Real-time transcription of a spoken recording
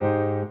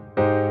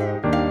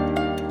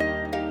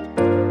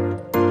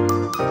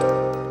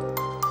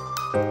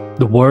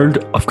The world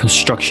of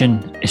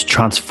construction is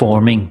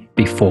transforming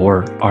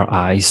before our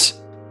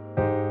eyes.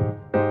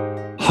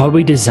 How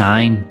we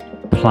design,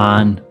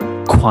 plan,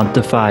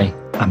 quantify,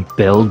 and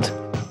build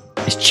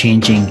is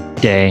changing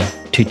day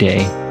to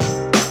day.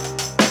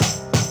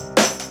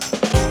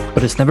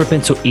 But it's never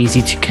been so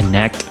easy to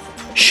connect,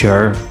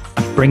 share,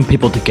 and bring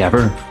people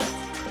together.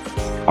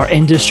 Our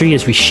industry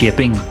is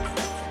reshaping.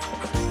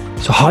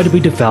 So how do we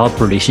develop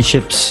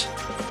relationships?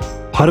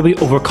 How do we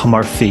overcome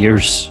our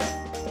fears?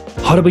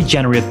 How do we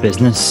generate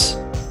business?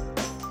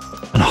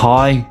 And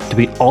how do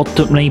we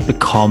ultimately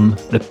become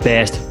the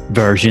best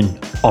version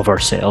of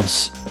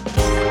ourselves?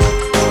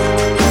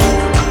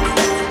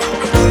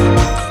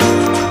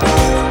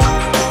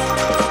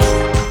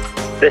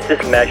 This is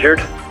Measured.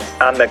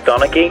 I'm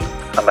McDonaghy,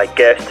 and my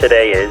guest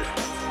today is...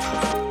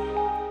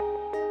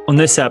 On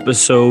this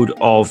episode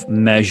of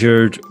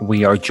Measured,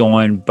 we are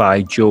joined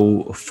by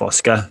Joe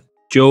Fusca.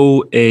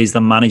 Joe is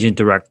the Managing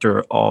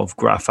Director of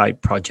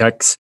Graphite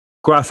Projects.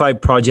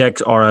 Graphite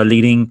Projects are a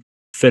leading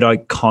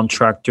fit-out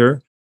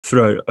contractor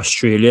throughout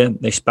Australia.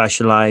 They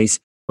specialise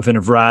within a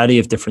variety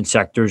of different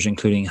sectors,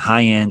 including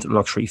high-end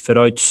luxury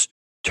fit-outs,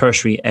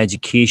 tertiary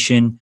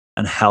education,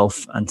 and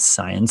health and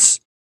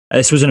science.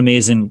 This was an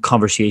amazing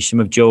conversation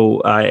with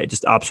Joe. I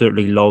just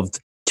absolutely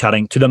loved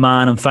chatting to the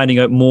man and finding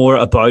out more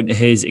about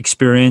his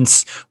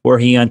experience, where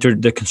he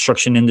entered the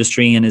construction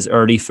industry in his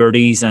early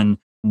 30s and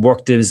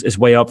worked his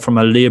way up from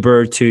a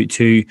labourer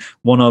to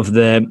one of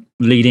the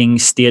leading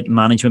state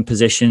management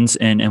positions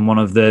in one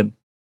of the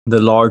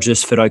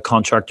largest fit-out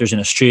contractors in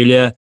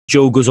Australia.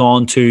 Joe goes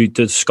on to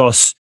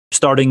discuss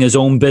starting his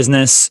own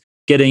business,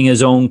 getting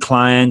his own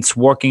clients,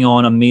 working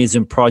on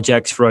amazing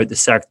projects throughout the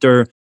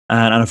sector,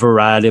 and a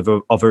variety of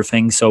other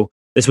things. So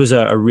this was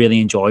a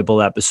really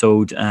enjoyable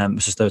episode. It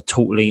was just a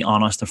totally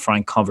honest and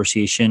frank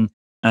conversation.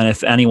 And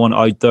if anyone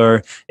out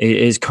there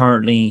is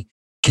currently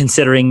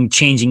considering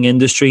changing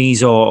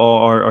industries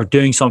or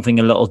doing something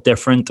a little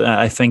different,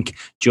 I think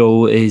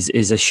Joe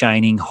is a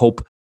shining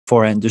hope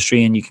for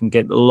industry, and you can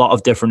get a lot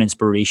of different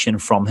inspiration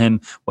from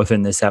him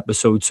within this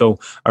episode. So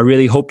I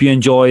really hope you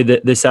enjoy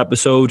this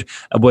episode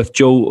with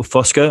Joe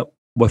Fusca.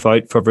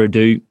 Without further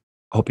ado,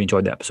 I hope you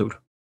enjoyed the episode.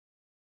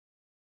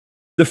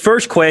 The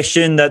first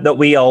question that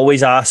we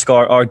always ask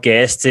our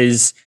guests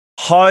is,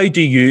 how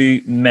do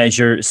you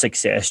measure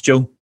success,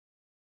 Joe?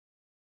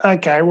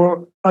 Okay,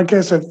 well, I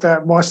guess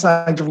at my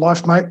stage of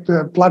life, mate,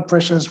 the blood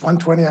pressure is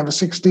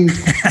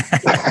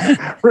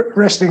 120/60,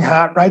 resting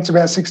heart rate's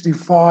about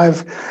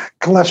 65,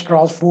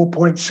 cholesterol's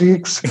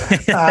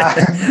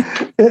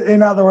 4.6.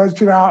 In other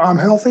words, I'm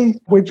healthy,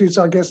 which is,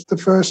 I guess, the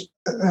first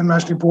and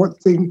most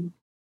important thing.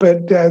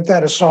 But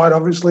that aside,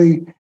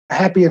 obviously,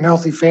 happy and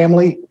healthy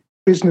family,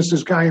 business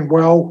is going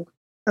well,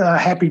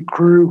 happy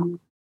crew,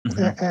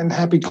 and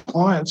happy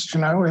clients,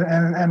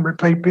 and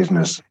repeat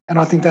business. And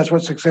I think that's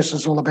what success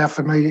is all about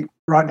for me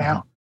right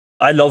now.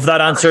 I love that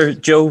answer,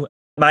 Joe.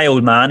 My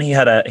old man, he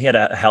had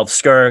a health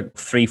scare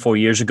 3-4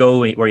 years ago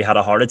where he had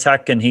a heart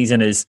attack, and he's in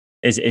his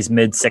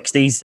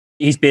mid-60s.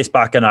 He's based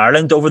back in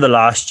Ireland. Over the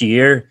last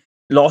year,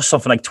 lost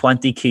something like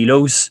 20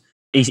 kilos.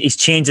 He's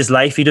changed his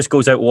life. He just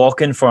goes out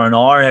walking for an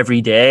hour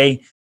every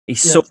day.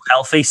 He's so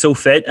healthy, so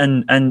fit,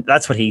 and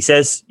that's what he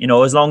says.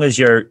 As long as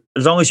you've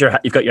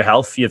got your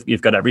health,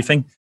 you've got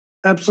everything.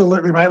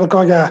 Absolutely, mate. Look,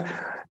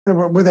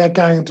 without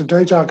going into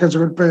detail, because it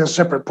would be a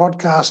separate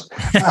podcast,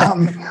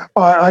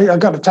 I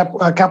got a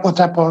couple of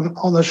taps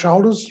on the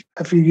shoulders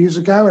a few years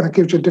ago, and it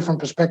gives you a different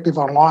perspective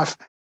on life.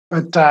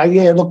 But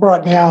look,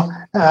 right now,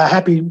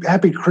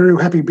 happy crew,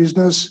 happy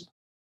business,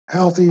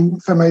 healthy.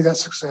 For me,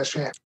 that's success.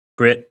 Yeah.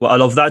 Great. Well, I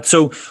love that.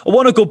 So I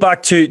want to go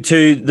back to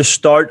the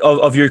start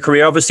of your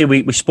career. Obviously,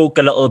 we spoke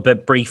a little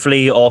bit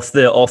briefly off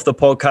the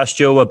podcast,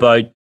 Joe,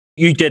 about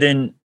you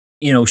didn't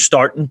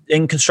start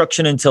in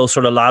construction until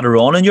sort of later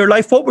on in your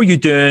life. What were you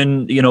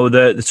doing?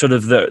 The sort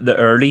of the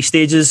early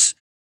stages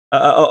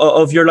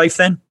of your life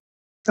then.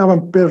 I'm a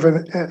bit of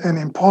an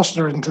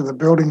imposter into the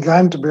building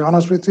game, to be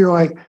honest with you.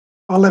 I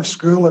left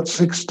school at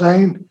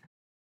 16,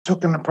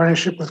 took an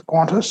apprenticeship with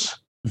Qantas.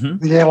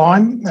 The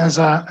airline as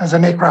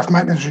an aircraft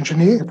maintenance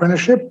engineer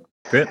apprenticeship.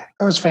 Great.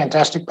 It was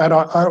fantastic, but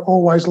I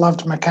always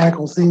loved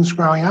mechanical things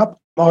growing up.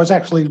 I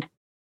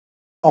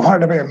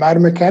wanted to be a motor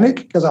mechanic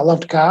because I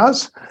loved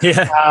cars.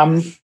 Yeah.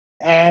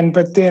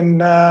 But then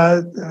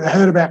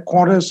heard about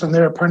Qantas and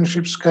their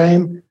apprenticeship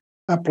scheme,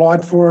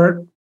 applied for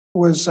it,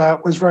 was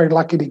very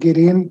lucky to get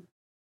in.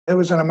 It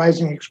was an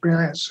amazing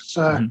experience.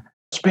 So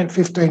spent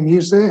 15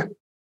 years there.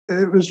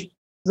 It was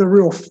the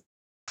real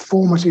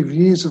formative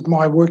years of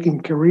my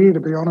working career,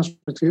 to be honest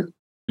with you.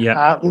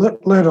 Yeah.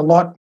 Learned a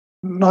lot,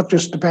 not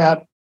just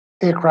about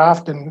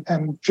aircraft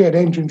and jet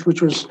engines,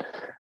 which was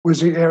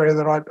the area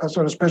that I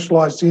sort of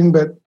specialised in,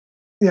 but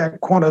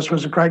Qantas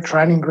was a great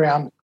training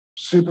ground,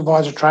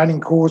 supervisor training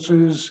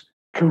courses,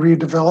 career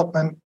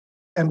development.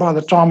 And by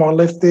the time I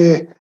left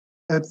there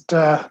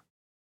I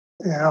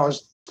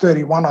was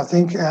 31, I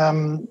think,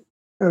 it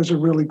was a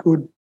really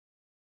good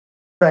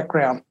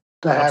background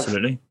to have.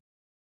 Absolutely.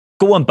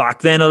 Going back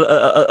then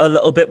a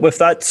little bit with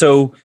that,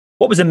 so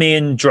What was the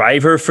main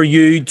driver for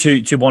you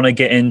to want to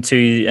get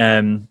into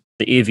the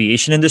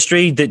aviation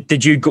industry?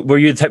 Were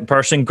you the type of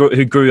person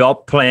who grew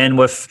up playing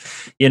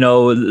with,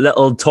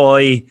 little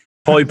toy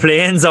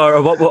planes,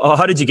 or what? Or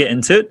how did you get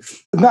into it?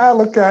 No,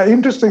 look,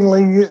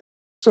 interestingly, it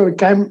sort of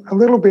came a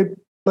little bit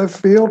left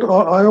field.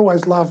 I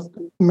always loved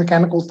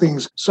mechanical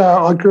things, so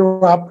I grew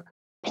up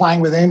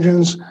playing with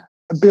engines,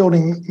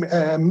 building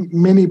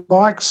mini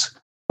bikes,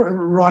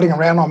 riding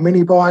around on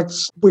mini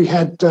bikes. We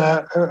had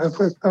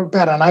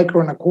about an acre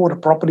and a quarter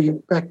property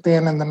back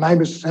then, and the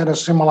neighbours had a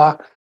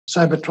similar.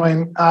 So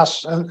between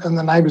us and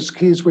the neighbours'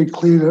 kids, we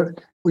cleared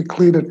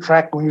a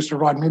track. We used to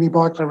ride mini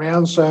bikes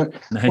around. So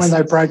Nice. when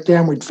they broke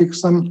down, we'd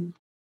fix them.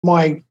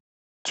 My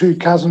two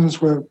cousins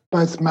were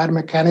both motor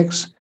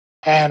mechanics,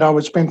 and I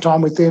would spend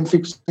time with them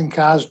fixing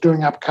cars,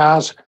 doing up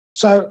cars.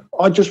 So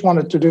I just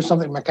wanted to do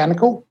something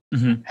mechanical.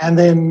 Mm-hmm. And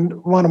then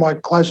one of my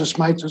closest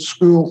mates at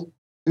school,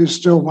 who's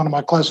still one of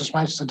my closest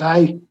mates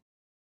today,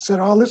 said,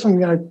 "Oh, listen,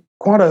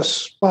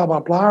 Qantas, blah, blah,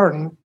 blah."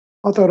 And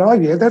I thought, oh,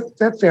 yeah,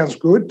 that sounds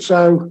good.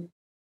 So,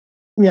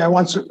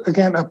 once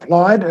again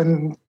applied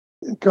and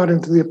got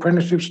into the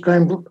apprenticeship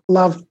stream,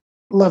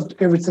 loved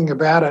everything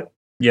about it.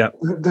 Yeah.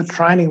 The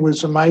training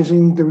was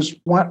amazing. There was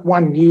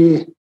 1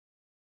 year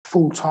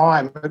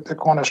full-time at the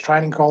Qantas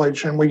Training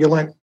College, and where you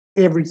learnt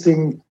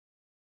everything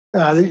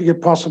that you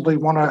could possibly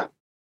want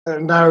to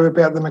know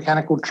about the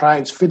mechanical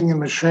trades, fitting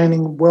and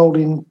machining,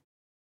 welding,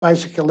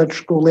 basic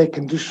electrical, air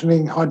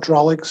conditioning,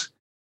 hydraulics.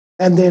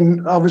 And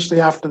then obviously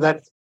after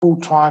that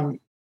full-time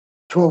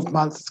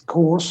 12-month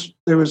course,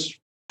 there was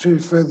 2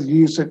 further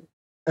years at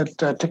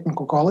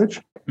technical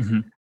college, mm-hmm.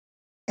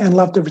 and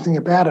loved everything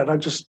about it.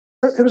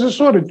 It was a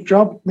sort of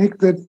job, Mick,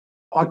 that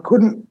I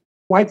couldn't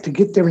wait to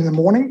get there in the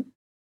morning.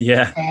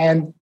 Yeah.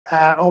 And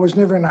I was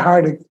never in a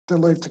hurry to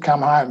leave to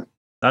come home.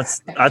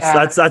 That's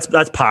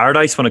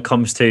paradise when it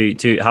comes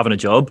to having a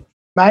job,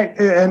 mate.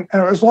 And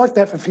it was like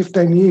that for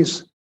 15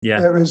 years.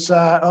 Yeah, it was.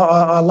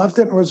 I loved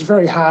it. It was a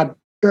very hard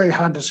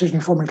decision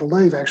for me to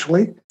leave,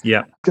 actually.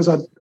 Yeah, because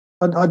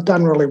I'd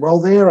done really well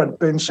there. I'd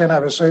been sent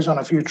overseas on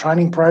a few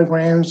training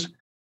programs.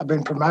 I'd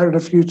been promoted a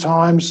few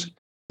times.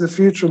 The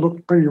future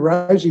looked pretty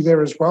rosy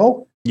there as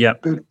well. Yeah,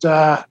 but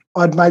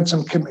I'd made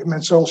some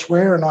commitments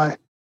elsewhere, and I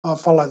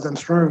followed them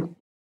through.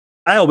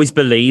 I always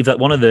believe that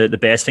one of the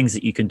best things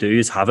that you can do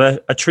is have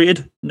a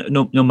trade,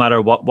 no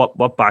matter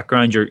what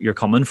background you're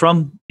coming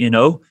from,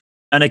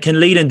 and it can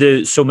lead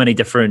into so many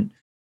different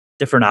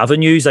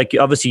avenues. Like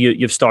obviously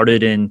you've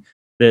started in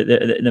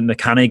the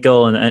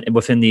mechanical and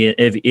within the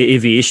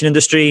aviation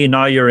industry.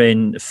 Now you're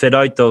in fit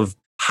out of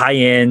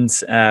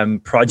high-end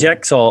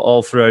projects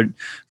all throughout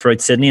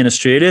Sydney and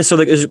Australia. So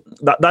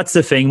that's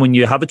the thing, when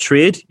you have a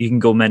trade, you can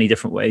go many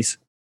different ways.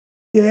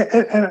 Yeah,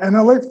 and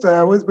I left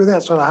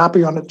without sort of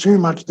harping on it too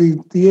much.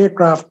 The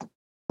aircraft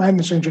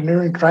maintenance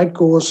engineering trade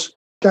course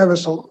gave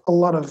us a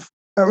lot of.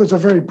 It was a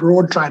very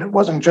broad trade. It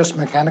wasn't just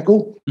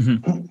mechanical.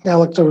 Mm-hmm.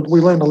 Now, so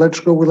we learned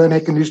electrical, we learned air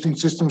conditioning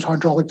systems,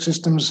 hydraulic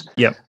systems,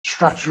 yep.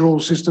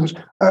 structural systems.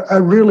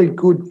 A really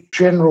good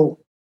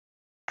general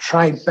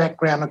trade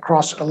background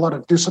across a lot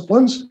of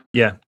disciplines.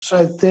 Yeah.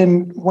 So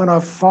then, when I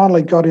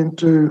finally got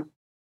into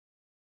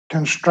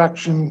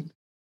construction,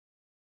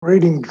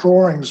 reading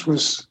drawings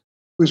was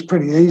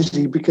pretty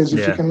easy, because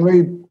if you can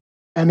read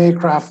an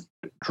aircraft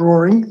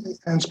drawing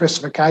and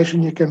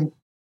specification, you can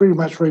pretty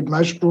much read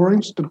most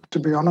drawings, to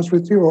be honest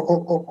with you,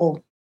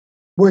 or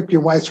work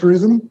your way through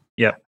them.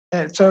 Yeah.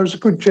 And so it was a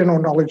good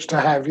general knowledge to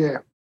have, yeah.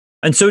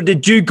 And so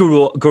did you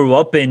grow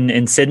up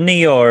in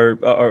Sydney or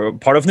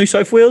part of New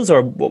South Wales,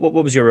 or what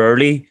was your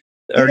early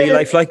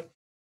life like?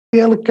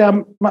 Yeah, look,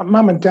 my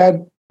mum and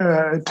dad,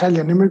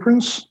 Italian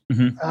immigrants,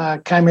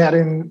 mm-hmm. Came out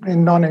in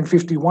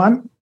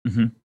 1951.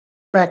 Mm-hmm.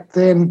 Back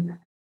then,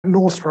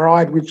 North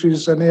Ryde, which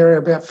is an area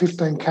about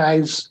 15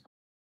 k's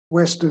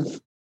west of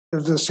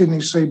the Sydney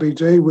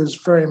CBD, was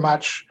very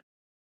much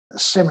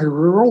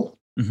semi-rural,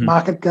 mm-hmm.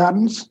 market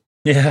gardens,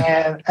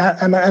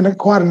 and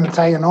quite an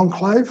Italian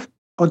enclave.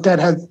 My dad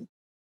had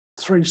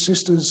 3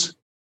 sisters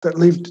that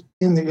lived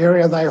in the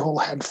area. They all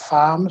had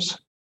farms.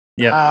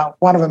 Yeah,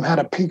 one of them had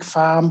a pig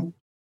farm.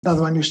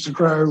 Another one used to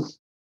grow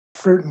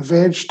fruit and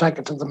veg, take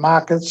it to the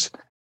markets.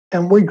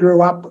 And we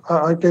grew up,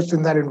 I guess,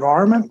 in that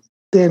environment.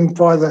 Then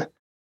by the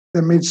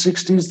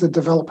mid-60s, the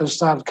developers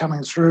started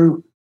coming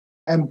through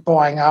and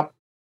buying up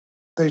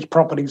these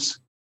properties.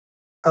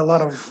 A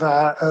lot of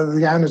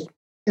the owners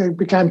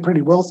became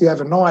pretty wealthy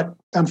overnight.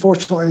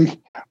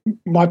 Unfortunately,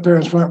 my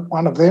parents weren't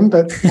one of them,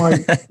 but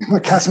my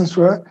cousins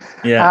were.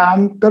 Yeah.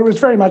 But it was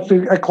very much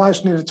a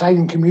close-knit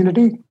Italian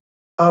community.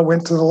 I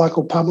went to the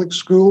local public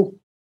school.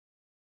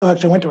 I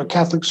actually went to a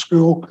Catholic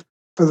school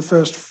for the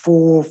first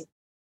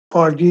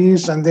 4-5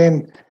 years, and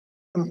then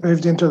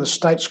moved into the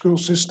state school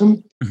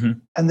system, mm-hmm.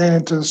 and then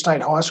into the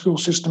state high school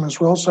system as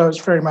well. So it's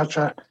very much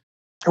a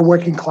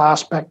working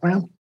class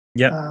background.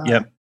 Yep.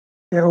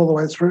 Yeah, all the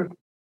way through.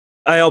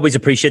 I always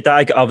appreciate that.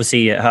 I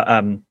obviously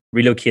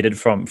relocated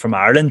from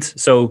Ireland,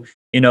 so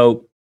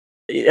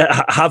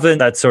having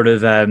that sort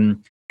of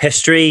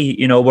history,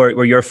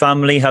 where your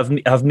family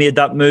have made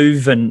that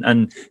move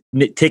and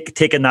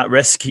taken that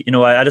risk.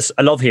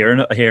 I love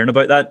hearing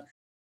about that.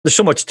 There's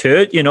so much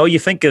to it. You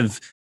think of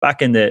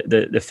back in the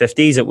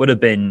 50s, it would have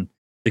been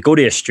to go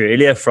to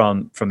Australia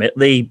from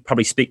Italy,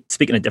 probably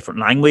speaking a different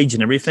language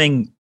and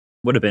everything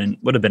would have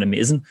been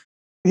amazing.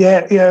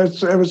 Yeah.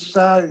 It was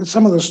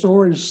some of the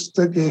stories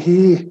that you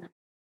hear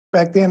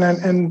back then,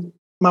 and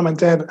Mum and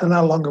Dad are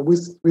no longer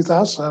with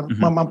us.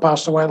 My mum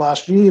passed away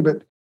last year,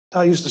 but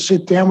I used to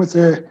sit down with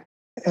her,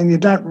 and you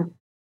don't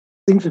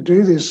think to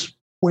do this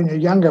when you're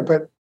younger,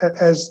 but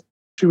as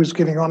she was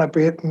getting on a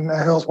bit and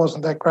her health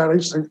wasn't that great, I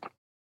used to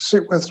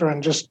sit with her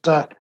and just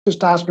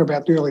ask her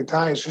about the early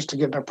days, just to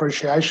get an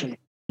appreciation.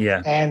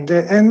 Yeah. And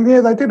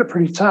yeah, they did it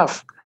pretty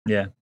tough.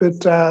 Yeah.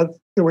 But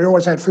we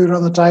always had food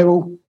on the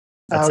table.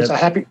 It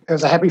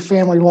was a happy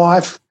family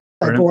life.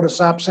 They Brilliant. brought us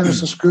up, sent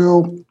us to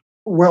school,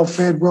 well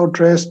fed, well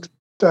dressed,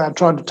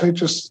 tried to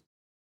teach us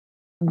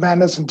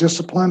manners and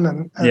discipline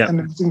and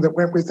everything that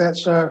went with that.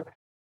 So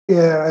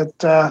yeah,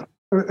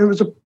 it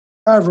was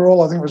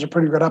overall, I think it was a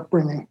pretty good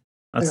upbringing.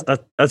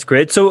 That's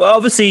great. So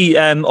obviously,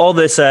 all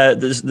this,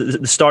 the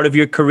start of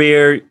your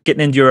career,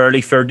 getting into your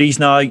early 30s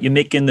now, you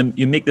make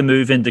the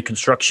move into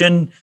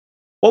construction.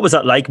 What was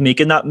that like,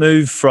 making that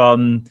move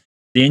from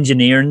the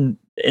engineering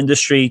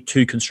industry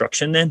to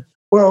construction then?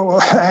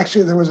 Well,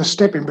 actually, there was a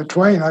step in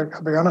between,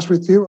 I'll be honest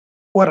with you.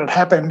 What had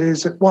happened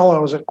is that while I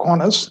was at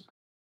Qantas,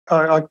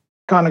 I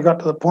kind of got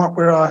to the point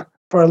where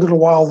for a little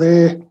while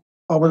there,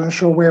 I wasn't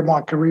sure where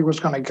my career was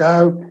going to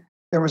go.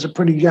 There was a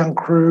pretty young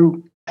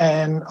crew,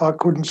 and I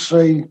couldn't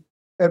see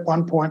at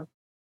one point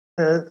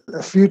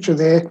a future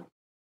there.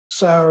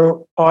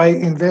 So I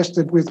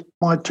invested with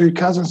my two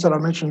cousins that I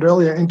mentioned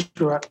earlier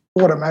into an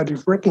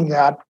automotive wrecking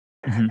yard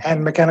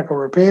and mechanical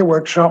repair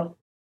workshop,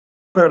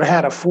 but I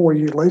had a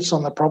 4-year lease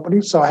on the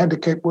property, so I had to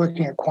keep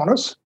working at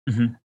Qantas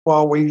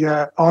while we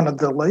honoured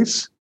the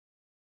lease.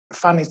 A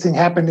funny thing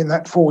happened in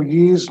that 4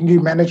 years.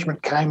 New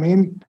management came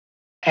in,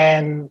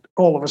 and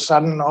all of a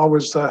sudden I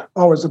was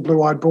the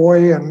blue-eyed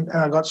boy, and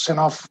I got sent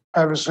off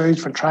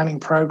overseas for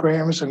training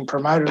programs and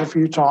promoted a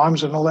few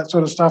times and all that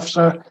sort of stuff.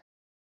 So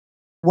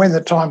when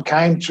the time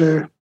came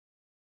to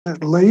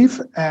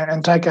leave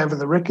and take over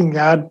the wrecking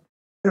yard,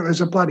 it was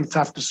a bloody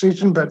tough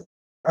decision, but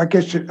I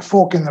guess you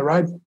fork in the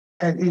road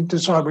and you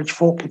decide which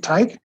fork you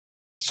take.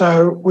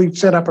 So we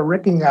set up a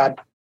wrecking yard,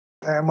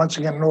 and once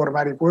again, an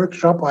automotive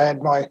workshop. I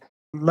had my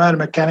motor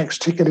mechanics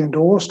ticket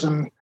endorsed,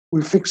 and we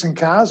were fixing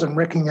cars and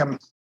wrecking them.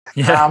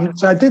 Yeah.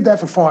 So I did that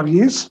for 5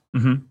 years.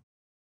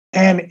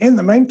 And in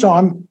the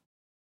meantime,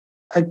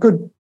 a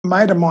good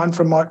mate of mine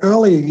from my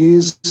earlier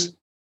years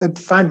had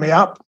phoned me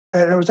up.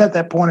 And it was at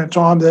that point in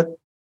time that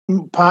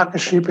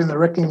partnership in the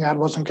wrecking yard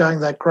wasn't going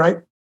that great.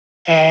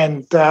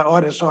 And I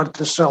decided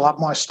to sell up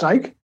my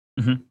stake.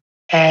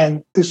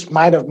 And this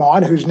mate of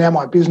mine, who's now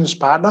my business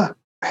partner,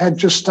 had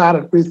just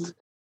started with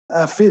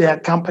a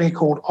fit-out company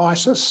called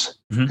ISIS,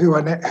 who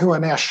are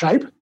now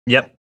Shape.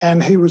 Yep.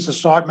 And he was the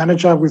site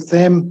manager with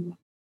them.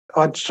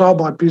 I'd sold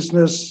my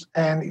business,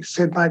 and he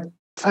said, mate,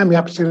 phone me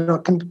up and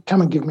said, can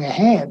come and give me a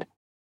hand.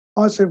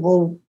 I said,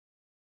 well,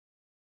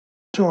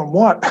 doing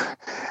what?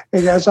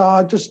 He goes,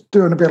 just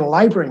doing a bit of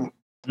labouring.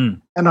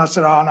 And I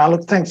said, no,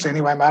 look, thanks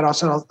anyway, mate. I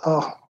said,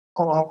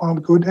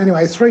 I'm good.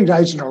 Anyway, 3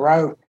 days in a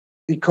row,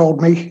 he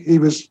called me. He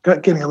was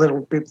getting a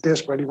little bit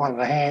desperate. He wanted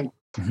a hand.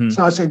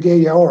 So I said,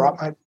 yeah, all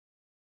right, mate.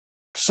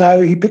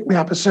 So he picked me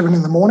up at 7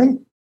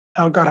 a.m.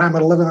 I got home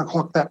at 11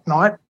 o'clock that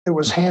night. It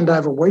was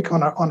handover week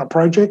on a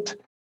project.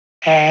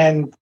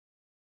 And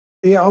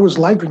yeah, I was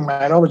labouring,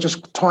 mate. I was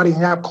just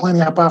tidying up,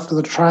 cleaning up after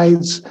the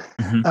trades,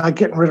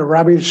 getting rid of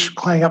rubbish,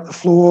 cleaning up the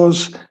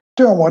floors,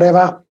 doing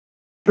whatever.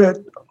 But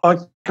I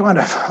kind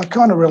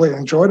of really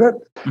enjoyed it.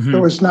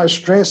 There was no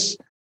stress,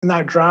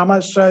 no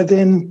drama. So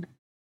then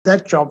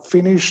that job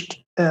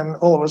finished, and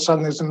all of a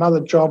sudden there's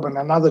another job and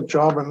another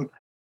job. And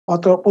I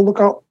thought, well,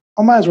 look,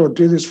 I may as well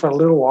do this for a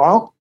little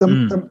while.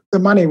 The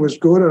money was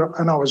good,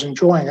 and I was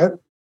enjoying it.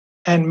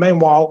 And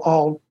meanwhile,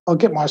 I'll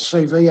get my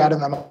CV out in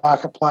the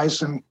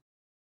marketplace and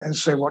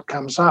see what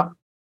comes up.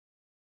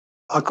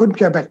 I couldn't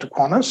go back to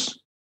Qantas,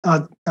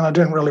 and I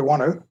didn't really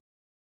want to.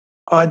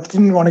 I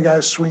didn't want to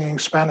go swinging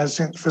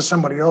spanners for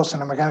somebody else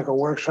in a mechanical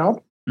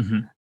workshop.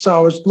 So I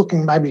was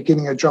looking maybe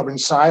getting a job in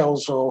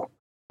sales or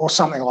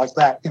something like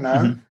that,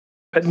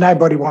 But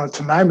nobody wanted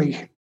to know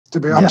me, to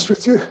be honest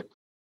with you.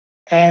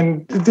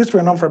 And this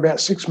went on for about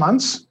 6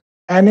 months.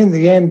 And in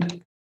the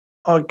end,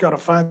 I got a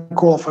phone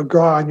call off a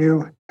guy I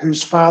knew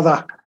whose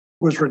father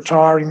was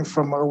retiring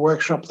from a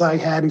workshop they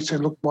had. He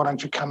said, look, why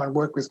don't you come and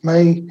work with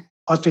me?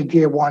 I said,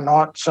 yeah, why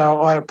not?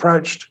 So I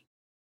approached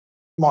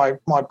my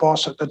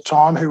boss at the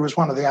time, who was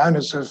one of the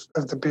owners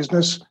of the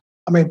business.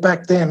 I mean,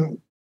 back then,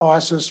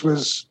 ISIS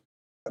was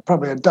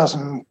probably a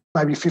dozen,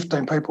 maybe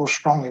 15 people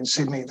strong in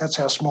Sydney. That's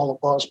how small it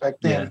was back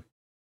then. Yeah.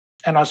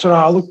 And I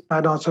said, look,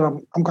 mate,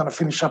 I'm going to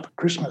finish up at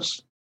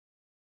Christmas.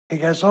 He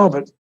goes,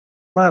 but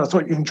mate, I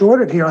thought you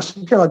enjoyed it here. I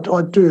said, yeah,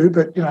 I do,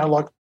 but,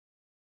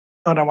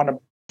 I don't want to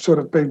sort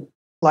of be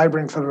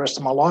labouring for the rest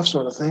of my life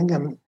sort of thing.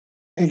 And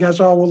he goes,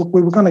 oh, well, look,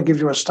 we were going to give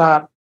you a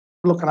start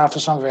looking after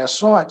some of our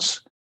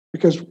sites,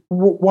 because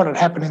what had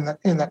happened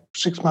in that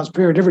 6 months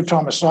period, every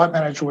time a site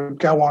manager would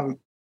go on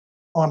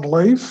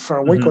leave for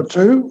a week or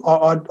two,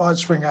 I'd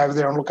swing over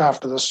there and look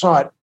after the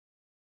site.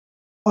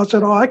 I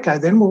said, oh, okay,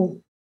 then, well,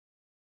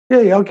 yeah,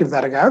 I'll give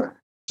that a go.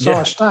 So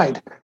I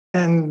stayed,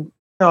 and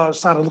I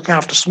started looking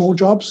after small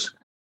jobs,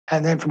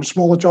 and then from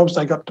smaller jobs,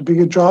 they got to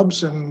bigger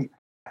jobs, and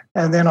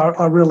then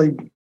I really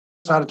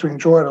started to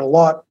enjoy it a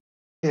lot.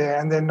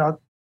 Yeah, and then I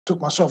took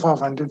myself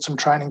off and did some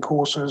training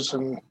courses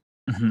and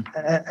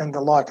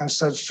the like, and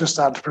so it's just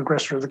started to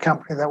progress through the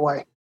company that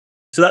way.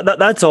 So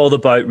that's all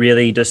about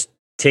really just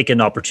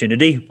taking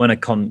opportunity when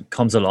it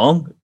comes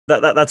along.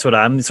 That's what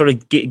I'm sort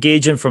of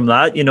gauging from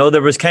that. You know,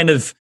 there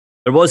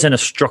wasn't a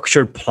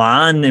structured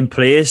plan in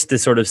place to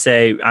sort of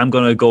say, I'm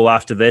going to go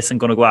after this, I'm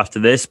going to go after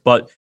this,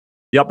 but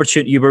the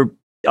opportunity, you were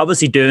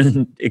obviously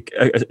doing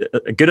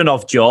a good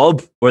enough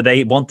job where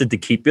they wanted to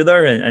keep you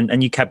there,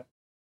 and you kept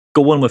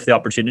going with the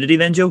opportunity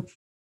then, Joe?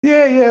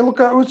 Yeah.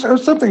 Look, it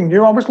was something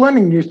new. I was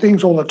learning new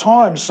things all the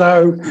time.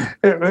 So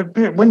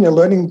when you're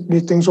learning new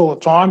things all the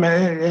time,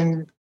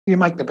 and you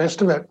make the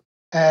best of it,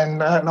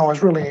 and I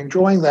was really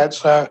enjoying that.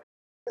 So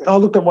I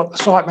looked at what the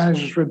site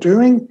managers were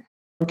doing.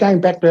 Going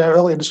back to our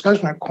earlier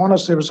discussion at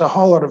Qantas, there was a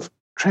whole lot of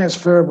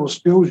transferable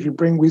skills you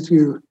bring with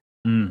you,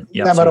 no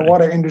matter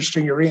what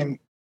industry you're in.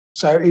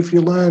 So if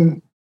you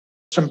learn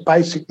some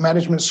basic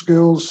management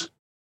skills,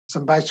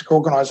 some basic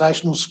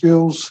organisational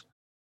skills,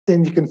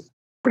 then you can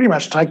pretty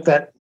much take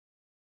that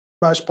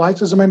most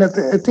places. I mean, at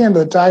the end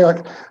of the day,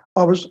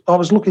 I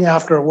was looking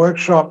after a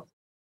workshop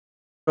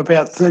of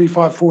about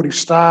 35, 40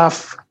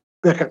 staff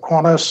back at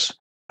Qantas.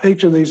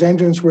 Each of these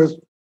engines was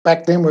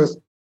back then worth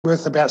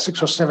about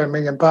 $6 or $7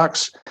 million.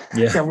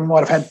 Yeah. And we might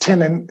have had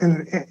 10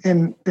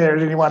 in there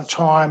at any one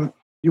time.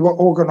 You were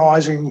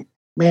organising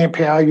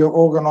manpower, you're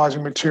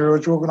organising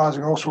materials, you're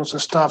organising all sorts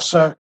of stuff.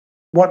 So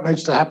what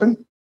needs to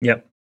happen?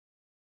 Yep.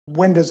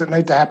 When does it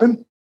need to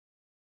happen?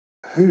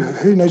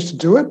 Who needs to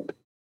do it?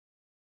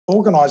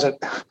 Organise it.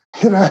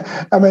 You know,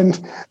 I mean,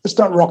 it's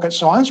not rocket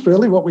science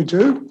really what we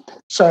do.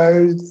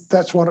 So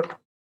that's what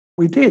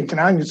we did, you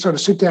know, and you sort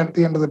of sit down at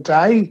the end of the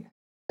day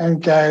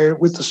and go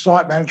with the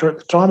site manager at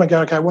the time and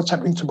go, okay, what's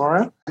happening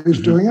tomorrow?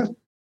 Who's doing it?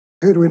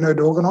 Who do we need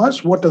to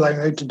organise? What do they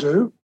need to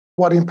do?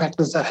 What impact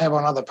does that have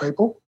on other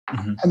people?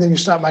 And then you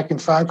start making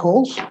phone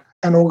calls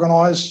and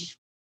organise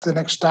the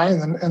next day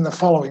and the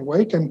following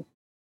week, and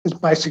it's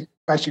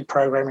basic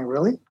programming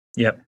really.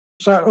 Yep.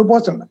 So it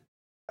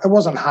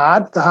wasn't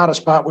hard. The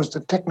hardest part was the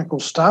technical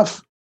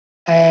stuff,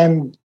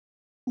 and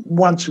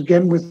once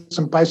again with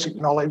some basic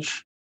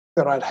knowledge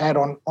that I'd had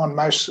on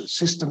most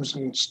systems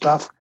and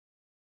stuff,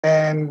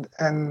 and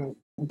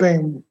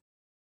being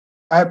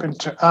open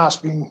to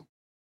asking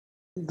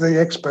the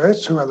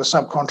experts, who are the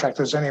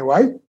subcontractors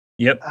anyway.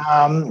 Yep.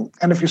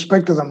 And if you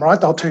speak to them right,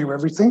 they'll tell you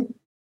everything.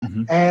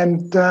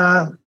 And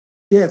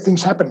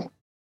things happen.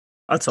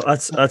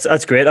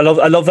 That's great. I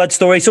love that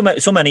story.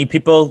 So many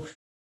people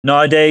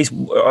nowadays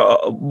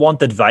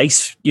want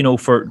advice, you know,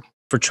 for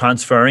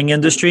transferring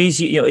industries.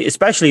 You know,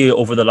 especially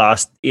over the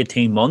last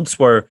 18 months,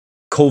 where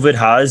COVID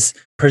has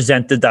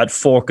presented that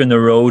fork in the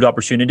road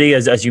opportunity,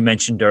 as you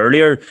mentioned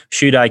earlier.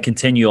 Should I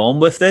continue on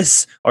with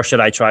this, or should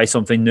I try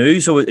something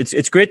new? So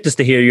it's great just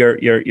to hear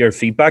your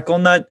feedback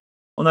on that,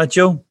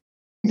 Joe.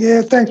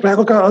 Yeah, thanks, mate.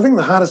 Look, I think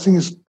the hardest thing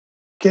is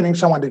getting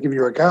someone to give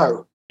you a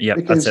go. Yeah,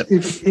 because that's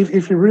it.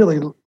 If you really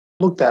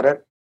looked at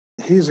it,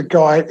 here's a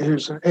guy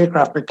who's an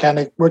aircraft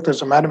mechanic, worked as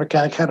a motor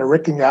mechanic, had a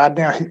wrecking yard.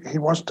 Now he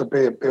wants to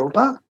be a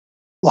builder.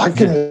 Like,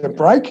 give me a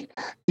break.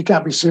 You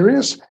can't be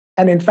serious.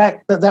 And in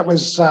fact, that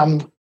was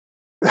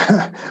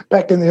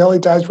back in the early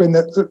days when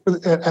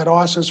at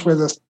ISIS, where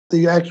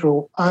the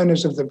actual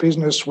owners of the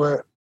business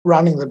were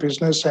running the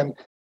business and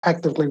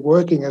actively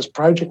working as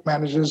project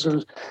managers.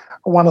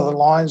 One of the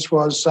lines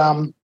was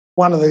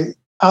one of the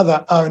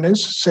other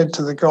owners said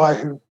to the guy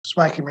who was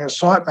making me a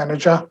site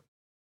manager,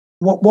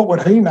 what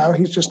would he know?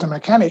 He's just a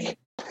mechanic,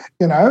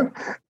 you know?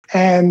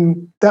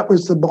 And that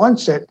was the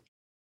mindset.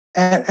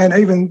 And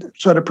even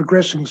sort of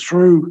progressing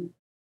through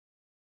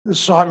the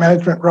site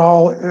management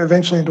role,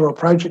 eventually into a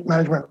project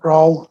management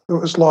role, it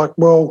was like,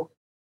 well,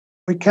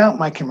 we can't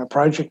make him a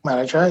project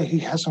manager. He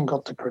hasn't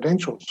got the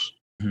credentials.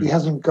 He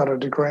hasn't got a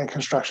degree in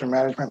construction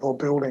management or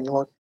building.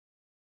 Like,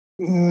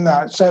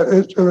 no. So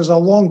it was a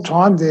long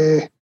time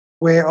there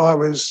where I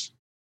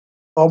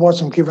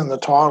wasn't given the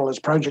title as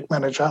project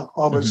manager.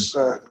 I was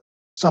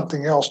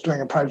something else,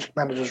 doing a project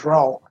manager's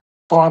role.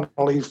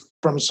 Finally,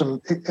 from some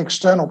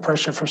external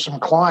pressure for some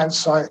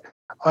clients, I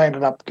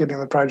ended up getting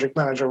the project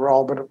manager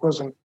role, but it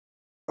wasn't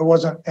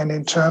an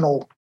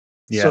internal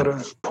sort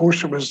of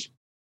push. It was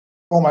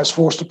almost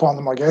forced upon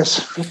them, I guess.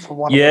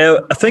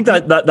 I think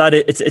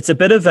that it's a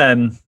bit of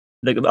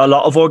like a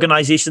lot of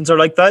organizations are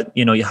like that.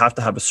 You know, you have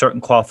to have a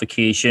certain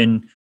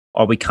qualification,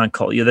 or we can't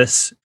call you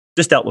this.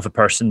 Just dealt with a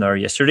person there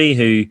yesterday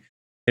who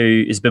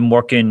has been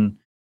working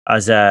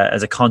as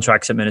a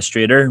contracts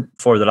administrator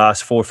for the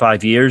last 4 or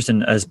 5 years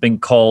and has been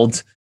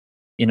called,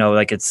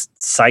 like it's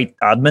site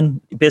admin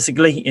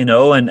basically,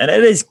 and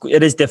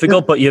it is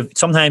difficult, but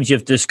sometimes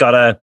you've just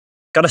gotta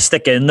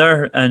stick in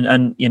there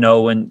and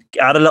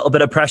add a little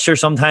bit of pressure,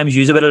 sometimes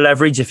use a bit of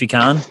leverage if you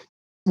can.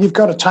 You've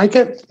got to take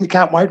it. You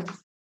can't wait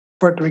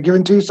for it to be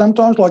given to you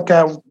sometimes. Like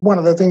one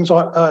of the things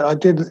I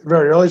did at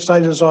very early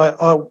stages,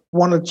 I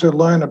wanted to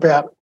learn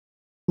about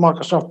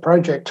Microsoft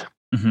Project.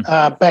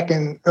 Back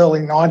in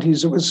early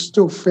 90s. It was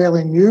still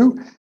fairly new.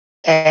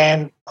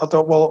 And I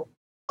thought, well,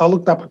 I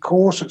looked up a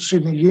course at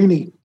Sydney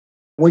Uni,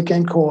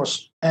 weekend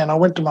course, and I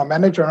went to my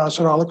manager and I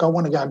said, look, I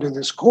want to go and do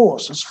this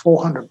course. It's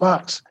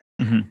 $400.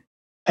 And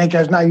he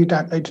goes, no, you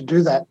don't need to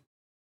do that.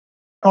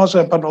 I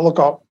said, but look,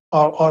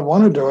 I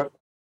want to do it.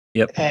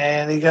 Yep.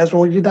 And he goes,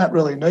 well, you don't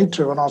really need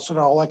to. And I said,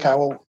 okay,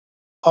 well,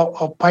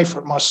 I'll pay for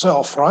it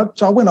myself, right?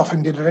 So I went off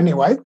and did it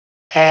anyway.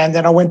 And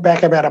then I went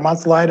back about a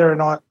month later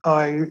and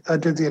I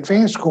did the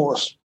advanced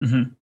course.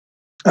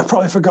 I've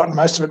probably forgotten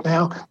most of it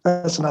now.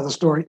 That's another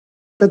story.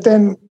 But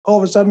then all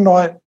of a sudden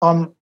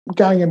I'm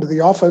going into the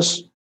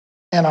office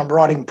and I'm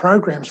writing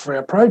programs for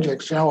our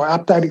projects,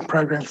 updating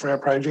programs for our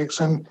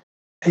projects. And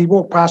he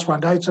walked past one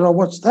day and said,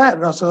 what's that?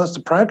 And I said, that's the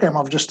program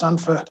I've just done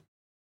for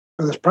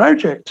this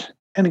project.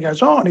 And he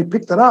goes, and he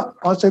picked it up.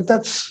 I said,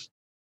 that's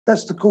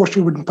the course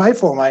you wouldn't pay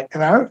for, mate,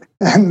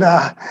 And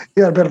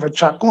he had a bit of a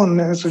chuckle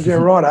and I said, yeah,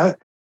 righto.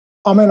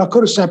 I mean, I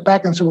could have sat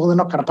back and said, well, they're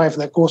not going to pay for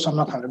that course. I'm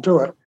not going to do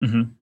it.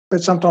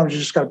 But sometimes you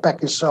just got to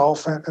back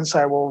yourself and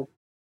say, well,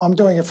 I'm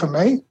doing it for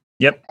me.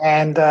 Yep.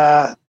 And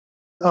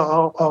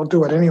I'll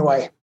do it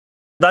anyway.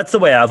 That's the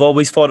way I've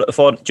always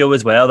thought, Joe,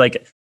 as well.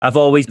 Like, I've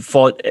always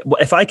thought,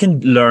 if I can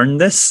learn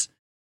this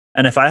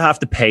and if I have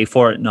to pay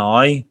for it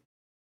now,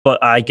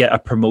 but I get a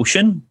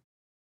promotion,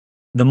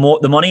 the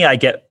money I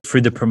get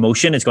through the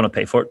promotion is going to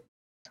pay for it.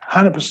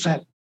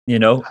 100%.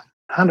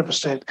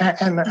 100%.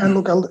 And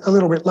look, a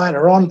little bit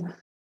later on,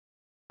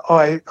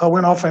 I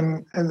went off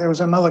and there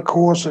was another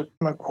course at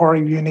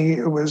Macquarie Uni.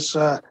 It was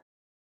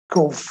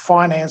called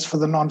Finance for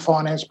the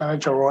Non-Finance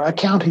Manager or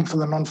Accounting for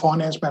the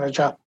Non-Finance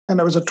Manager. And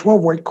it was a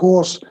 12-week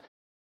course.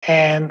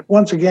 And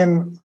once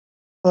again,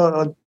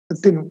 I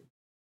didn't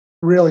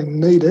really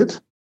need it,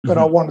 but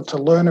I wanted to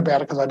learn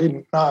about it because I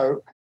didn't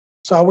know.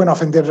 So I went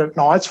off and did it at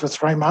nights for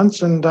 3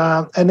 months. And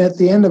at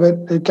the end of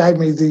it, it gave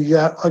me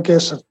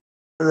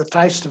the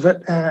taste of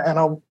it. And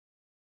I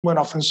went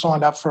off and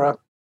signed up for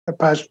a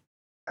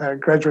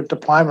postgraduate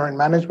diploma in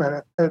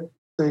management at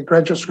the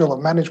Graduate School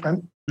of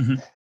Management.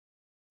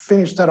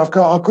 Finished that.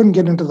 I couldn't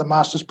get into the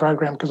master's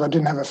program because I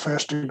didn't have a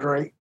first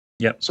degree.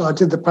 Yep. So I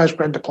did the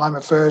postgrad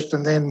diploma first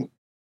and then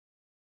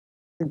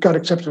got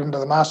accepted into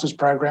the master's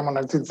program and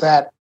I did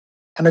that.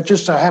 And it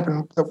just so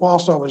happened that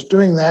whilst I was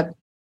doing that,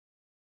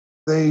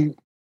 the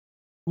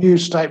new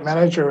state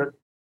manager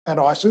at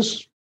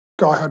ISIS,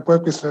 guy I'd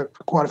worked with for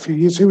quite a few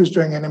years, he was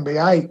doing an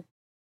MBA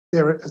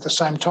there at the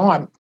same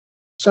time.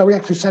 So we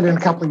actually sat in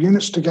a couple of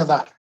units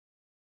together.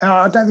 And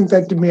I don't think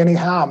that did me any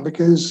harm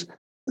because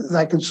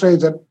they could see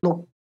that,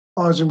 look,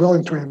 I was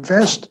willing to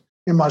invest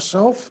in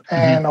myself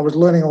and I was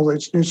learning all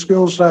these new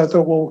skills. So I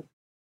thought, well,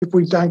 if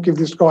we don't give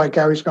this guy a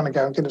go, he's going to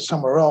go and get it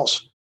somewhere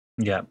else.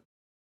 Yeah.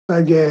 So,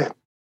 yeah,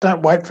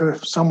 don't wait for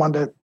someone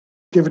to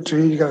give it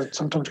to you.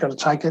 Sometimes you've got to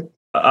take it.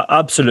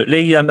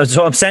 Absolutely.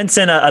 So I'm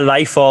sensing a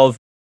life of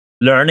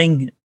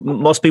learning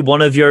must be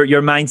one of your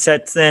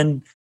mindsets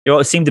then.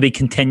 You seem to be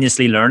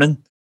continuously learning.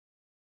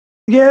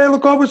 Yeah,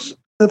 look,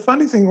 the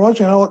funny thing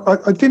was,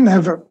 I didn't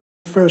have a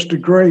first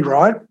degree,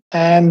 right?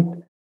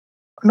 And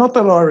not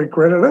that I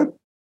regretted it,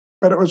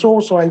 but it was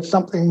also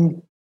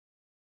something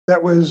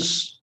that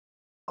was,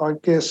 I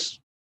guess,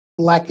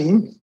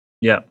 lacking.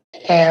 Yeah.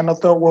 And I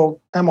thought,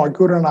 well, am I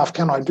good enough?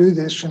 Can I do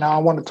this? I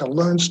wanted to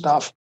learn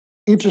stuff.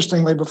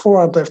 Interestingly, before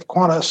I left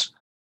Qantas,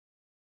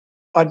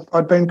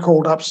 I'd been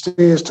called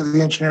upstairs to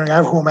the engineering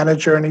overhaul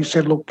manager and he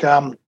said, look,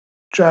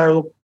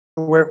 Joe,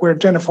 we're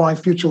identifying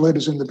future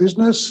leaders in the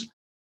business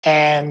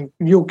and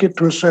you'll get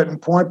to a certain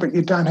point, but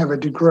you don't have a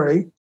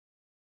degree.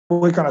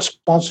 We're going to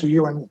sponsor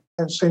you and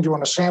send you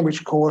on a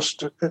sandwich course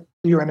at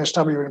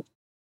UNSW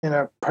in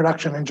a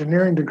production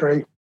engineering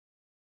degree.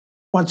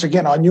 Once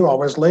again, I knew I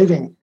was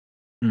leaving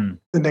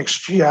the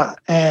next year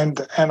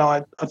and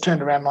I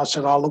turned around and I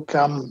said, look,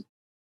 I'm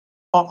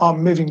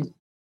moving.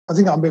 I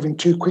think I'm moving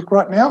too quick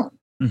right now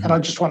and I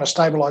just want to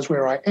stabilise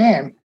where I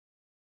am.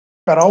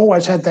 But I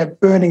always had that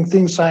burning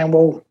thing saying,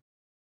 well,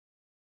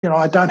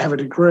 I don't have a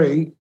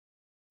degree.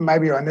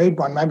 Maybe I need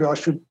one. Maybe I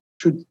should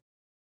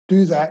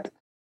do that.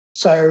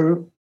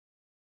 So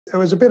it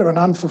was a bit of an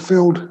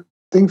unfulfilled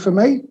thing for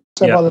me.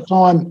 So by the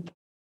time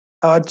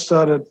I'd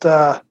started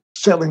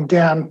settling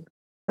down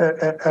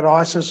at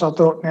ISIS, I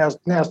thought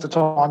now's the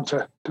time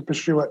to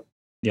pursue it.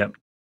 Yeah.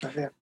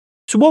 Yeah.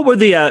 So what were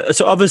the?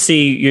 So obviously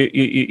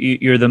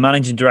you're the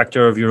managing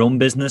director of your own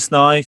business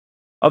now.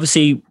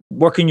 Obviously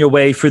working your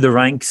way through the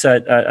ranks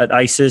at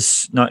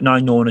ISIS, now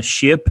known as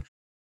Shape.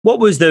 What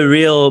was the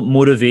real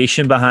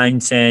motivation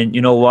behind saying,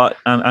 you know what,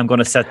 I'm going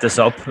to set this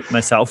up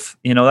myself?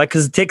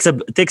 Because it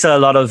takes a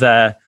lot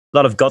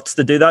of guts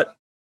to do that.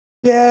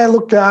 Yeah,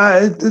 look,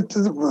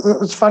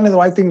 it's funny the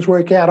way things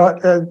work out.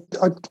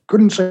 I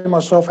couldn't see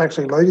myself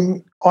actually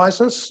leading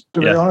ISIS,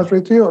 to be honest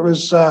with you. It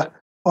was I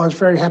was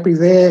very happy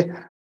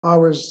there.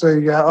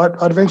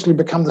 I'd eventually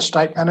become the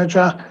state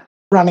manager,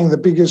 running the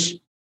biggest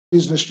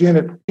business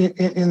unit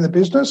in the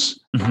business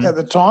at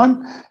the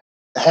time.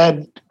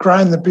 Had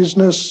grown the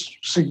business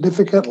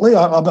significantly.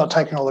 I'm not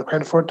taking all the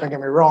credit for it, don't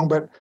get me wrong,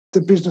 but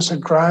the business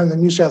had grown. The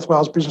New South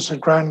Wales business had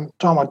grown. The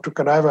time I took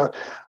it over,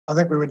 I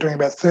think we were doing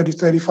about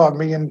 35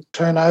 million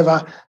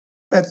turnover.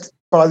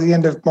 By the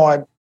end of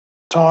my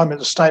time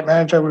as a state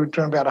manager, we were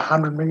doing about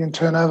 100 million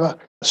turnover.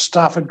 The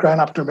staff had grown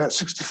up to about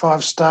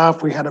 65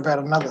 staff. We had about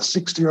another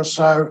 60 or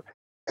so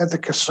at the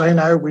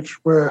casino, which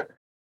were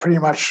pretty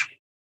much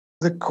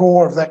the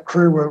core of that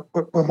crew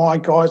were my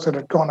guys that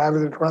had gone over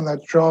there to run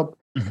that job.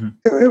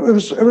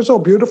 It was all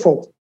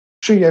beautiful.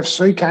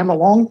 GFC came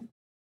along,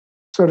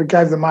 sort of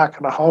gave the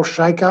market a whole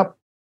shake-up.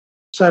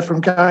 So from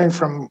going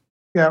from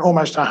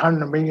almost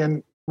 100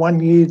 million one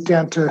year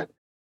down to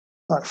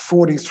like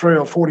 43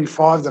 or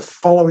 45 the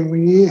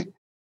following year,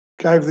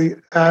 gave the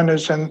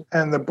owners and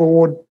the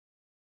board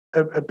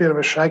a bit of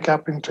a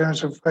shake-up in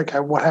terms of, okay,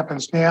 what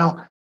happens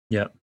now?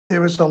 Yeah.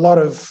 There was a lot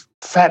of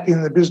fat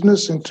in the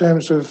business in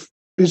terms of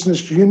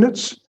business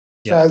units.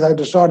 So they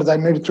decided they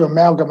needed to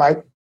amalgamate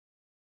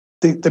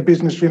the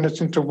business units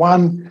into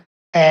one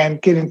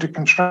and get into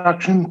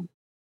construction.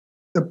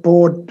 The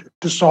board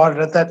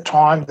decided at that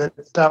time that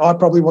I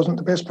probably wasn't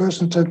the best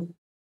person to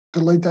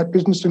lead that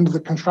business into the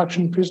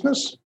construction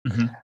business,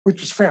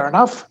 which is fair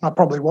enough. I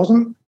probably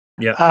wasn't.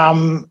 Yeah.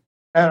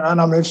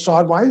 And I moved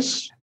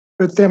sideways.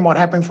 But then what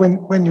happens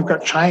when you've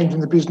got change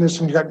in the business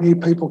and you've got new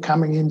people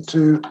coming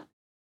into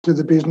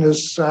the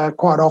business,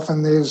 quite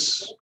often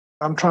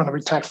I'm trying to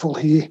be tactful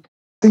here,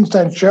 things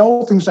don't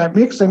gel, things don't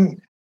mix. And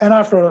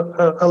after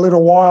a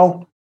little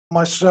while,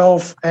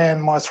 myself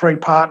and my three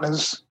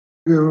partners,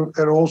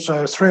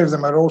 three of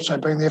them had also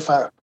been there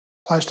for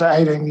close to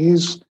 18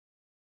 years,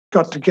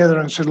 got together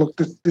and said, look,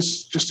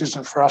 this just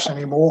isn't for us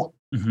anymore.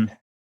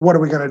 What are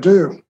we going to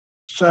do?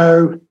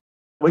 So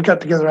we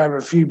got together over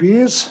a few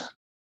beers,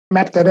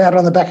 mapped that out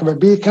on the back of a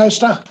beer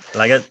coaster.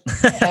 Like it.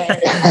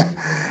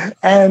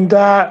 And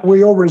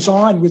we all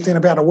resigned within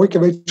about a week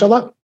of each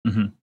other.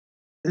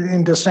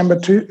 In December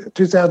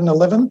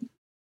 2011,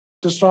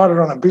 decided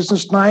on a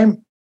business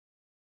name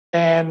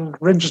and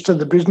registered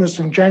the business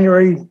in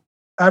January,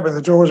 opened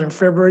the doors in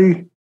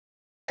February,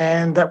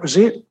 and that was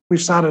it. We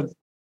started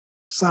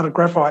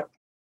Graphite.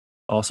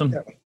 Awesome.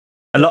 Yeah.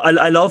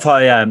 I love how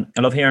I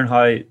love hearing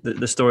how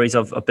the stories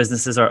of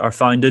businesses are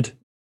founded.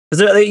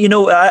 Because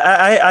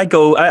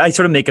I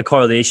sort of make a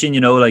correlation.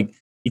 Like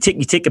you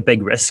take a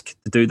big risk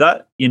to do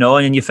that.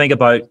 And you think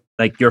about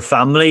like your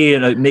family,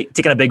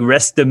 taking a big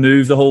risk to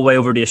move the whole way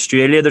over to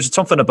Australia. There's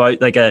something about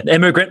like an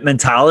immigrant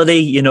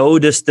mentality,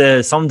 just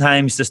to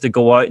sometimes just to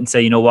go out and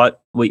say, you know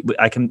what, we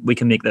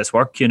can make this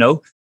work.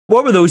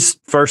 What were those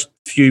first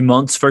few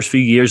months, first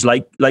few years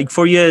like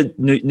for you?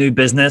 New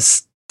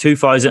business,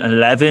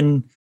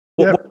 2011.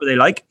 What were they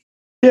like?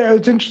 Yeah,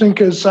 it's interesting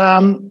because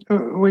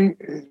we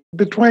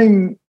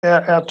between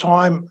our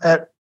time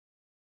at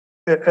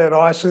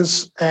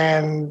ISIS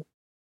and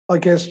I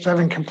guess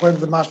having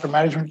completed the master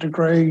management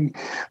degree,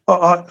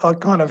 I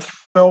kind of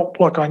felt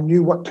like I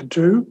knew what to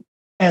do,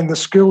 and the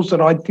skills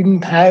that I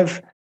didn't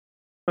have,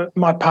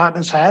 my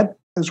partners had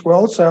as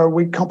well. So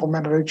we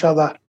complemented each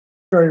other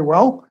very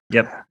well.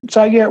 Yep.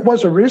 So yeah, it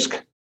was a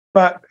risk,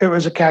 but it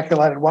was a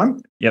calculated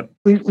one. Yep.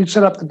 We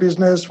set up the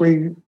business.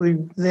 We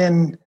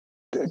then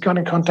got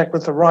in contact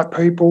with the right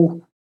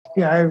people.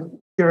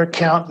 Your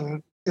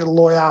accountant, your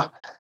lawyer,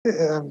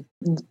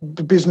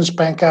 the business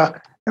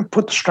banker, and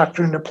put the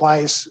structure into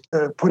place,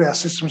 put our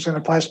systems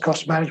into place,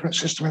 cost management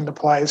system into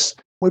place.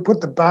 We put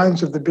the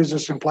bones of the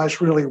business in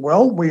place really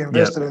well. We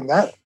invested in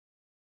that.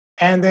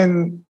 And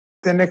then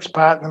the next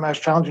part, and the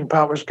most challenging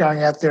part, was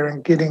going out there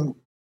and getting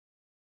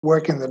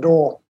work in the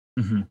door.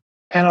 And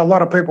a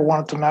lot of people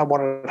wanted to know what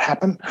had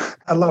happened.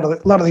 A lot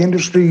of the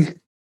industry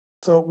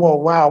thought, well,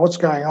 wow, what's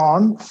going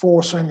on?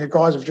 4 senior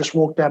guys have just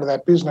walked out of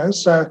that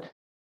business. So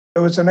it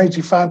was an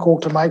easy phone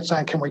call to make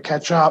saying, can we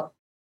catch up?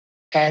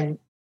 And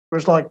it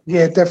was like,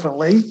 yeah,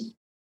 definitely,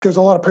 because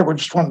a lot of people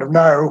just wanted to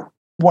know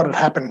what had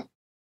happened.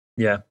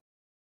 Yeah.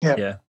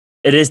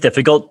 It is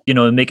difficult,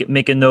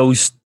 making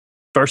those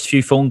first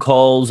few phone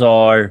calls,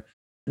 or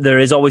there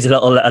is always a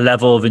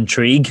level of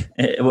intrigue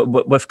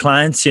with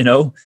clients.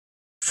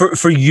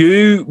 For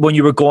you, when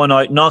you were going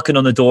out, knocking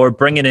on the door,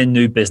 bringing in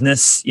new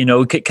business,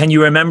 can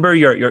you remember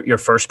your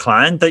first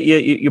client that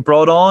you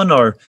brought on,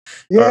 or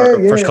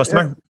first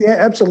customer? Yeah,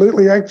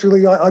 absolutely.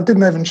 Actually, I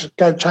didn't even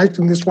go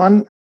chasing this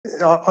one.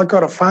 I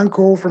got a phone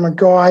call from a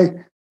guy.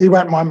 He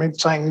won't mind me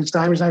saying his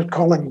name. His name's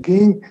Colin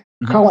Ging.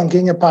 Colin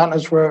Ging and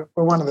Partners were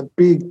one of the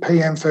big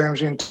PM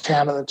firms in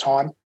town at the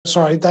time.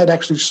 Sorry, they'd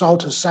actually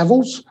sold to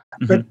Savills,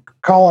 but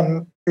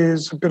Colin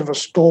is a bit of a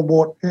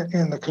stalwart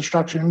in the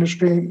construction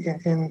industry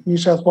in New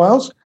South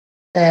Wales.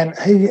 And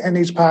he and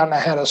his partner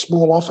had a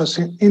small office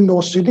in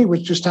North Sydney,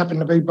 which just happened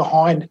to be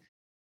behind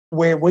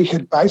where we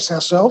had based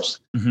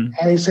ourselves. Mm-hmm.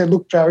 And he said,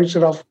 look, Joe, he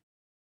said, I've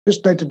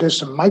just need to do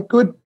some make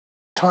good,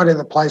 tidy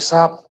the place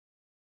up,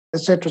 et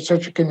cetera,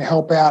 can you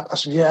help out? I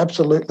said, yeah,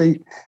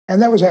 absolutely.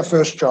 And that was our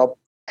first job.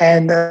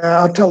 And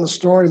I'll tell the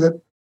story that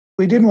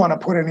we didn't want to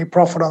put any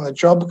profit on the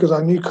job because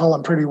I knew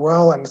Colin pretty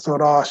well and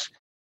thought,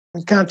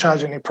 we can't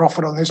charge any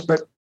profit on this.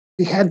 But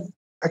he had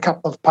a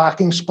couple of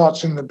parking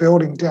spots in the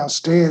building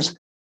downstairs.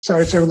 So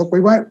he said, look,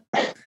 we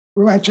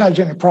won't charge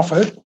any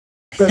profit,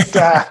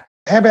 but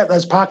how about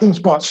those parking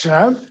spots,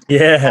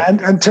 Yeah.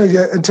 And until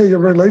you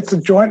release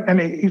the joint. And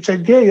he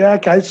said, yeah,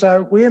 okay.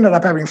 So we ended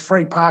up having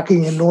free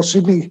parking in North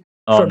Sydney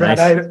for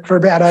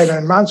about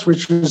 18 months,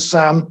 which is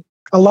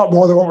a lot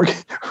more than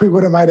what we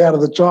would have made out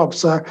of the job.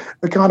 So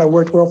it kind of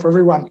worked well for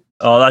everyone.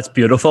 Oh, that's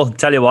beautiful.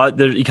 Tell you what,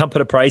 you can't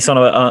put a price on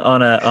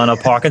a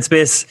parking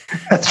space.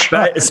 That's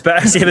right.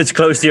 Especially if it's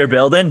close to your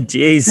building.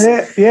 Jeez.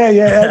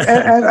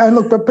 Yeah. And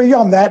look, but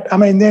beyond that, I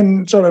mean,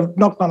 then sort of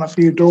knocked on a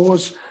few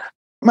doors.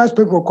 Most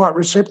people were quite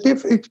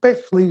receptive,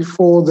 especially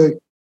for the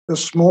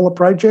smaller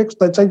projects.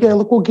 They'd say, yeah,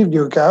 look, we'll give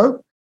you a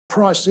go.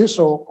 Price this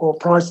or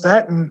price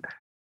that. And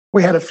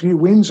we had a few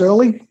wins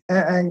early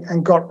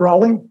and got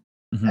rolling.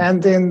 Mm-hmm.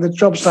 And then the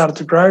job started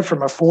to grow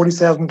from a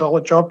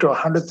 $40,000 job to a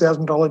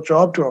 $100,000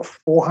 job to a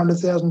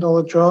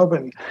 $400,000 job.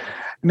 And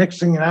next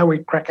thing you know, we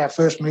crack our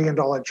first $1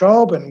 million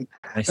job. And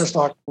nice. It's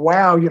like,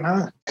 wow,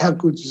 how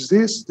good is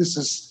this?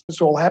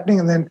 It's all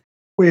happening. And then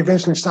we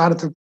eventually started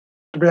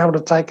to be able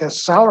to take a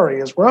salary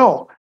as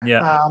well,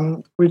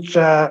 which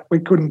we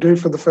couldn't do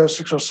for the first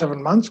 6 or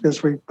 7 months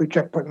because we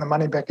kept putting the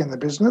money back in the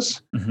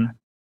business. Mm-hmm.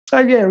 So,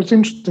 yeah, it was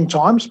interesting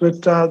times,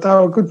 but they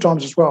were good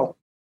times as well.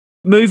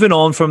 Moving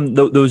on from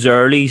those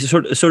early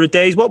sort of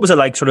days, what was it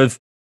like sort of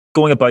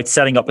going about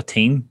setting up a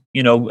team,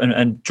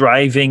 and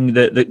driving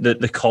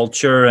the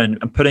culture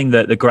and putting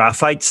the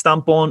graphite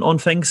stamp on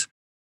things?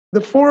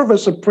 The four of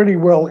us are pretty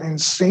well in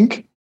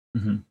sync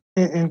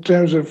in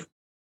terms of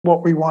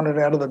what we wanted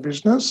out of the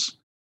business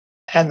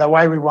and the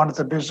way we wanted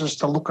the business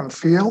to look and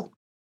feel.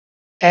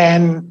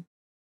 And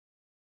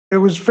it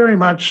was very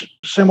much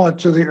similar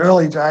to the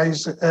early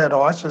days at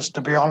ISIS, to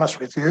be honest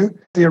with you.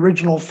 The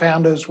original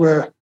founders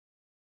were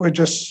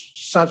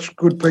just such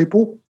good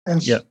people and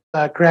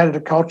created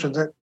a culture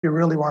that you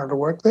really wanted to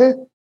work there.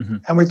 Mm-hmm.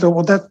 And we thought,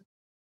 well,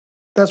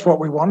 that's what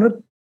we wanted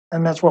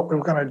and that's what we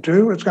were going to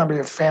do. It's going to be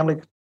a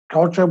family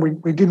culture.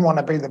 We didn't want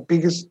to be the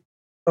biggest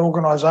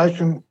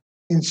organisation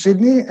in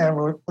Sydney,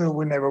 and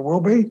we never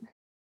will be,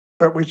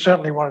 but we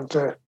certainly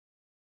wanted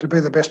to be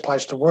the best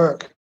place to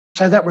work.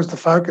 So that was the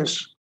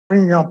focus,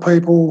 bringing on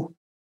people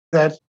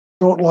that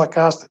thought like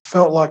us, that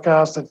felt like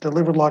us, that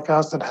delivered like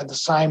us, that had the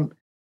same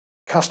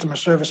customer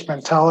service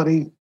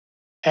mentality,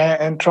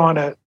 and trying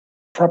to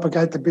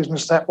propagate the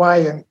business that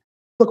way. And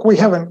look, we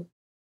haven't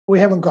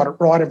got it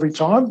right every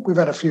time. We've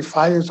had a few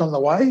failures on the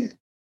way.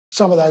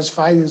 Some of those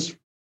failures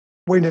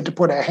we need to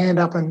put our hand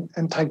up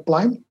and take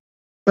blame.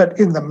 But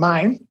in the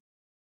main,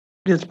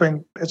 it's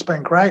been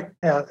great.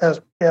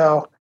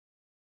 Our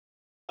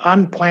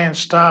unplanned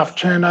staff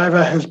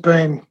turnover has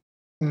been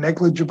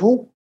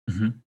negligible.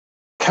 Mm-hmm.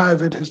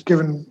 COVID has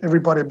given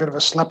everybody a bit of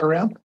a slap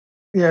around.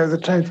 Yeah, the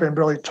team's been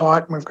really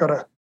tight, and we've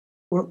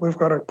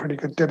got a pretty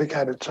good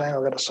dedicated team,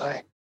 I've got to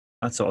say.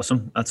 That's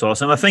awesome.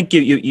 I think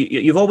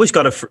you've always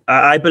got to.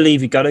 I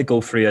believe you've got to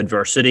go through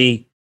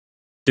adversity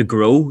to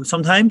grow.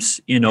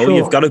 Sometimes, sure.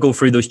 You've got to go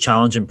through those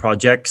challenging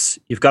projects.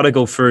 You've got to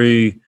go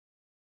through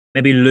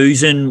maybe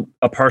losing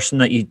a person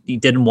that you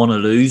didn't want to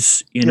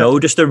lose.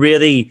 Just to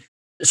really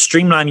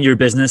streamline your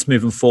business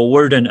moving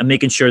forward and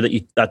making sure that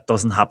that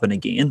doesn't happen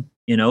again.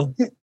 Yeah.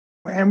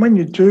 And when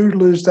you do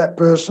lose that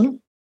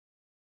person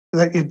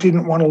that you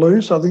didn't want to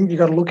lose, I think you've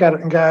got to look at it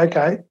and go,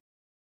 okay,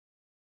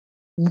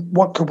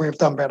 what could we have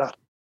done better?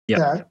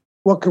 Yeah.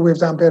 What could we have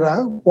done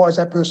better? Why is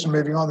that person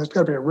moving on? There's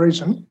got to be a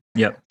reason.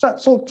 Yeah.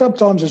 So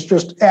sometimes it's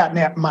just out and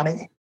out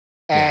money.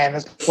 And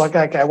it's like,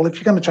 okay, well, if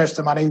you're going to chase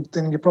the money,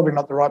 then you're probably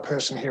not the right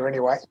person here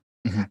anyway.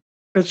 Mm-hmm.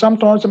 But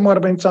sometimes it might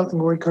have been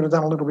something we could have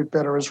done a little bit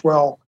better as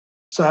well.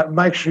 So it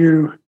makes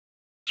you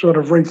sort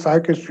of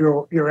refocus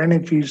your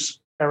energies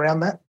around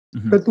that.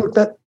 Mm-hmm. But look,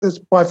 that's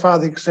by far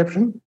the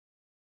exception.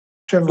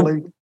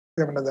 Generally, we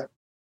haven't had that.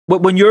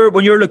 When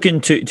you're looking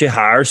to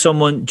hire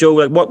someone, Joe,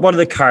 like what are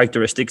the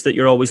characteristics that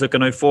you're always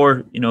looking out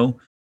for?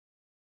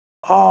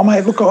 Oh,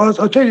 mate, look,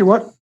 I'll tell you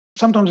what.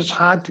 Sometimes it's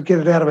hard to get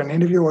it out of an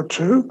interview or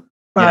two,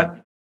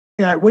 but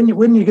when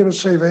you get a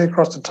CV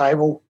across the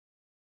table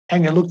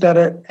and you looked at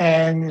it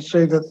and you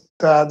see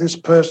that this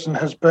person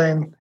has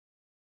been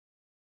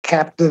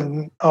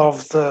captain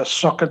of the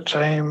soccer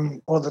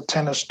team or the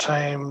tennis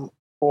team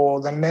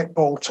or the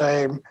netball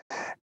team,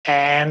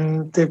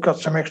 and they've got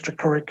some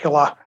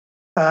extracurricular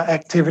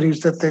activities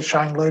that they're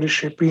showing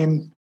leadership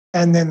in,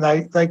 and then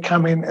they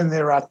come in and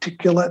they're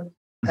articulate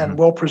and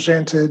well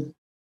presented,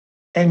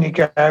 and you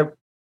go,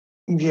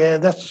 yeah,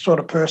 that's the sort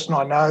of person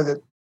I know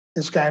that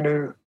is going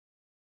to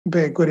be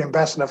a good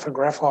ambassador for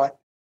graphite.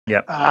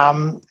 Yeah.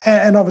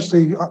 And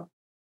obviously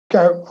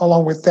go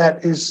along with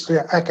that is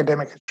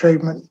academic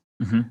achievement,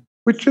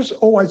 which is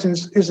always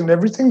isn't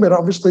everything, but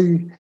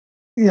obviously,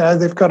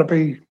 they've got to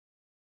be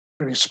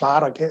pretty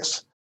smart, I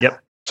guess.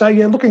 Yep. So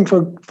you're looking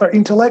for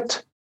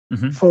intellect,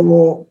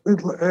 for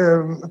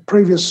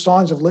previous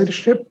signs of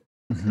leadership,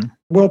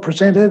 well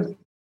presented,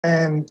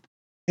 and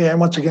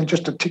once again,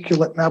 just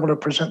articulate and able to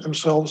present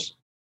themselves.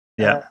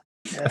 Yeah.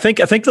 I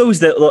think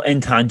those little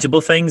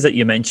intangible things that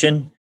you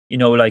mentioned,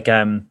 like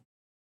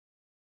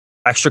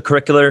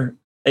extracurricular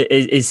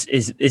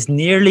is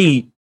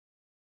nearly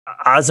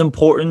as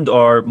important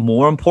or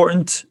more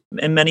important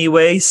in many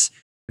ways,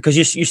 because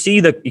you see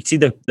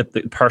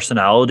the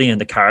personality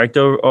and the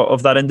character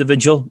of that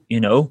individual.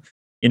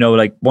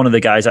 Like one of the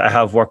guys that I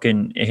have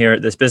working here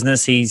at this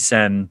business, he's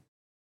done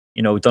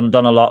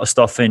a lot of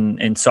stuff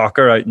in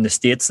soccer out in the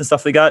States and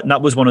stuff like that. And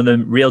that was one of the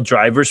real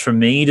drivers for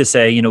me to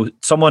say,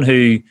 someone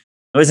who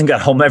isn't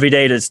got home every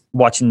day that's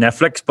watching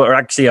Netflix, but are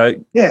actually out,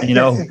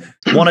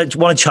 want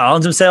to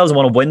challenge themselves and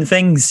want to win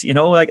things,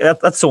 like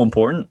that's so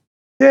important.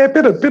 Yeah, a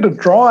bit of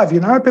drive,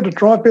 a bit of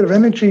drive, bit of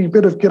energy, a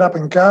bit of get up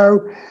and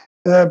go,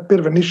 a bit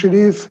of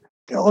initiative.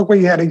 Like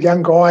we had a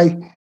young guy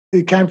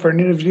who came for an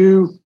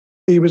interview.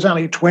 He was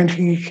only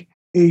 20.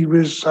 He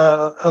was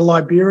a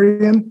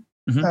Liberian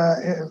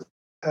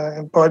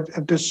by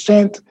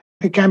descent.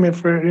 He came in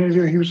for an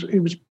interview. He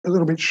was a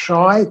little bit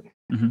shy,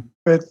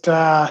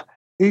 but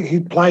he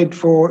played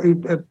for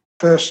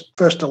first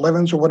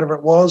 11s or whatever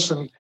it was,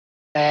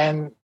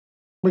 and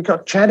we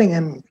got chatting,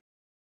 and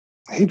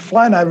he'd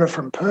flown over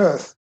from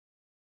Perth.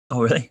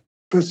 Oh, really?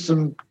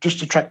 Just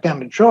to track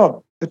down a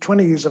job. At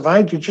 20 years of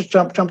age, he just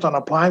jumped on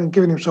a plane and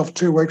given himself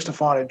 2 weeks to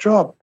find a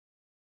job.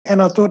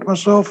 And I thought to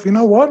myself, you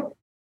know what?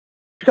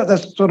 You've got that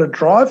sort of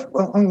drive.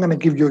 Well, I'm going to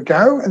give you a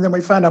go. And then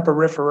we phoned up a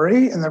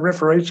referee, and the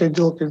referee said,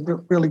 you look, a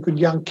really good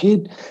young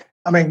kid.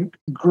 I mean,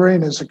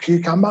 green as a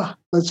cucumber,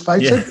 let's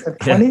face it, at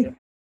 20. Yeah.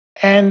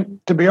 And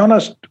to be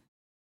honest,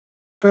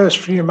 first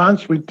few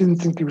months, we didn't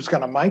think he was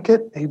going to make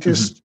it. He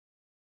just,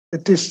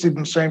 it just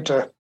didn't seem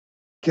to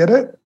get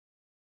it.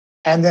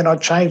 And then I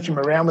changed him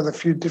around with a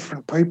few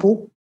different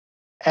people,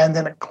 and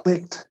then it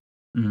clicked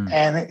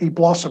and he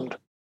blossomed.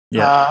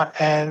 Yeah.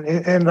 And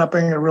it ended up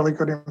being a really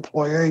good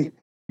employee.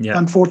 Yeah.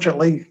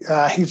 Unfortunately,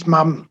 his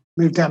mum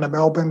moved down to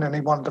Melbourne and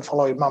he wanted to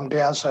follow his mum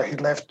down, so he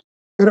left.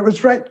 But it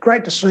was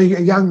great to see a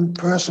young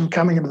person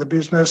coming into the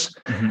business,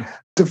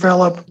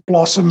 develop,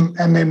 blossom,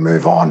 and then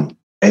move on.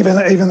 Even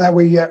though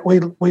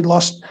we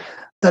lost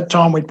that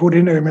time we put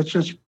into him, it's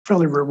just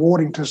fairly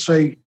rewarding to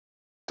see,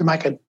 to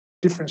make a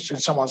difference in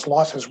someone's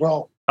life as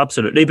well.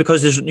 Absolutely,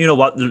 because there's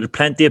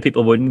plenty of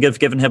people wouldn't have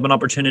given him an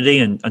opportunity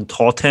and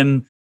taught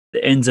him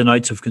the ins and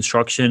outs of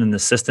construction and the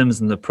systems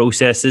and the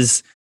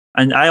processes.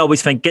 And I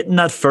always think getting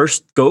that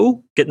first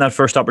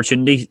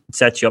opportunity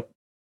sets you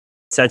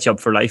up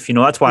for life.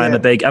 That's why I'm a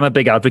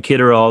big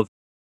advocate of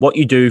what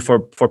you do for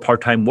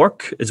part-time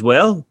work as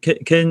well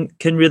can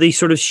really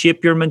sort of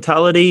shape your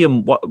mentality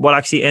and what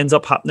actually ends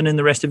up happening in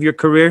the rest of your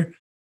career.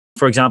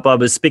 For example, I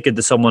was speaking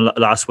to someone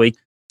last week,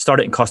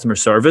 started in customer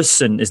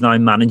service and is now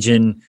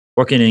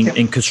working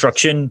in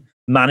construction,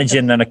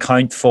 managing an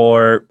account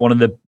for one of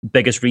the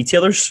biggest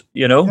retailers,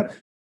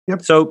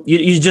 Yep. So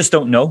you just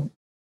don't know.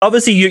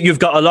 Obviously, you've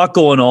got a lot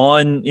going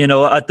on,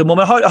 at the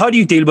moment. How do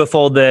you deal with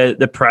all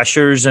the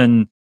pressures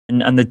and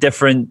the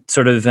different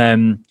sort of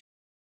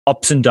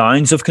ups and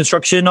downs of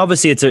construction?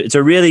 Obviously, it's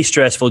a really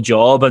stressful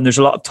job, and there's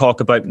a lot of talk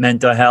about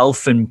mental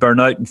health and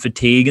burnout and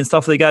fatigue and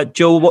stuff like that.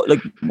 Joe,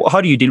 how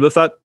do you deal with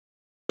that?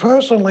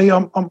 Personally,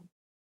 I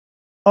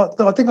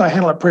think I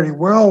handle it pretty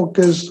well,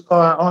 because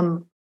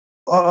I'm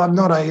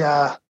not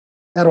a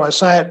how do I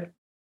say it?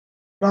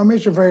 I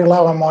measure very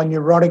low on my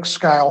neurotic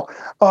scale.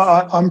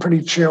 I'm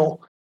pretty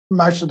chill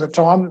most of the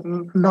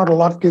time. Not a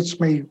lot gets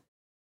me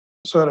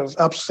sort of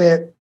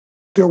upset.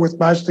 Deal with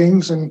most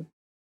things, and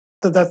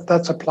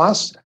that's a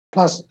plus.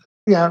 Plus,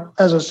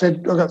 as I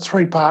said, I've got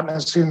 3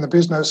 partners in the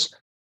business,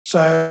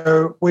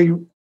 so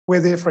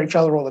we're there for each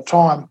other all the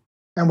time,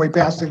 and we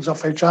bounce things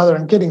off each other.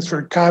 And getting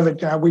through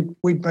COVID,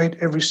 we'd meet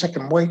every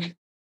second week,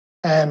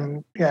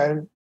 and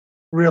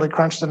really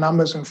crunch the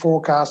numbers and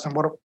forecast and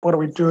what are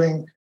we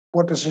doing,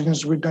 what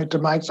decisions we need to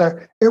make. So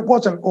it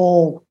wasn't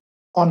all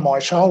on my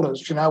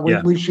shoulders.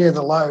 We share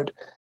the load,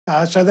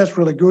 so that's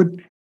really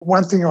good.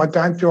 One thing I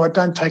don't do, I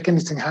don't take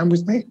anything home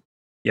with me.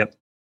 Yep.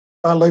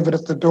 I leave it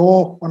at the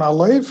door when I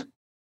leave.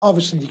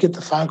 Obviously, you get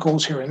the phone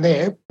calls here and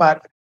there,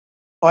 but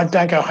I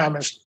don't go home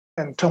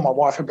and tell my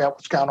wife about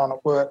what's going on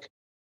at work.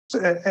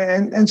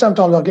 And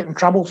sometimes I'll get in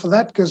trouble for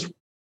that, because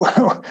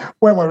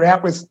when we're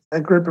out with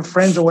a group of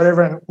friends or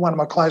whatever, and one of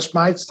my close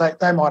mates,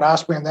 they might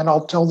ask me, and then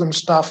I'll tell them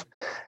stuff.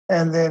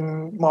 And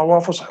then my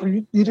wife will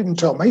say, you didn't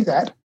tell me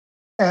that.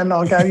 And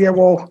I'll go, yeah,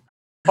 well,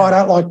 I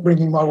don't like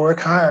bringing my work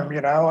home,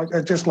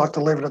 I just like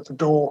to leave it at the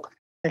door,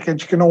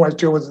 because you can always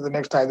deal with it the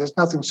next day. There's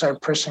nothing so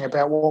pressing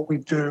about what we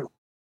do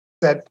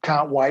that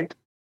can't wait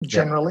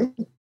generally,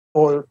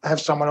 or have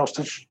someone else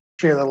to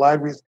share the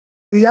load with.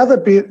 The other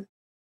bit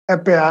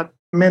about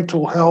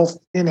mental health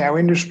in our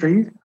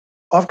industry,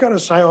 I've got to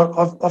say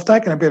I've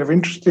taken a bit of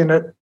interest in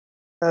it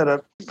at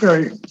a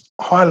very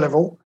high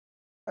level,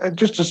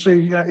 just to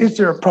see, is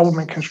there a problem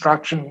in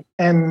construction?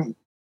 And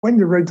when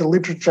you read the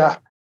literature,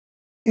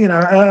 and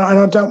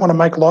I don't want to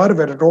make light of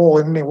it at all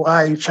in any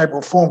way, shape,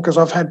 or form, because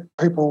I've had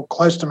people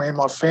close to me in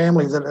my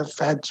family that have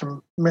had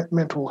some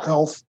mental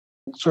health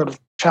sort of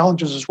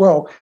challenges as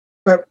well.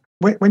 But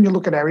when you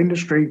look at our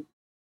industry,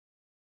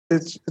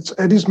 it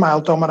is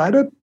male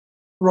dominated,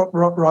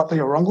 rightly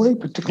or wrongly,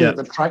 particularly at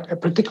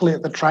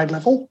the trade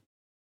level.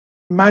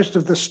 Most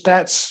of the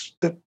stats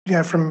that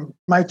from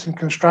mates in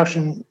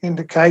construction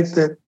indicate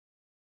that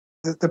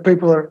the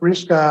people at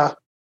risk are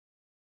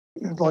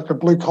like a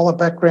blue collar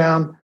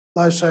background,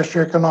 low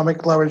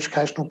socioeconomic, low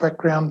educational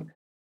background,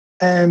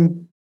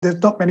 and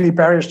there's not many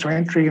barriers to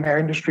entry in our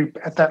industry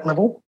at that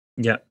level.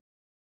 Yeah.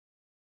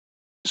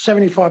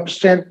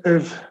 75%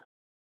 of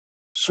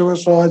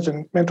suicides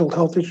and mental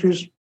health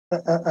issues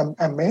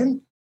are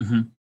men.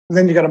 Mm-hmm.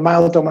 Then you've got a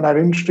male-dominated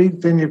industry.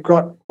 Then you've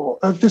got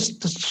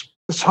this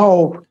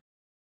whole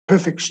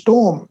perfect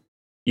storm.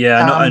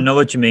 Yeah, I know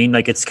what you mean.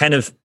 Like, it's kind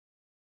of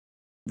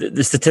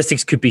the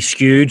statistics could be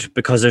skewed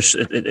because there's.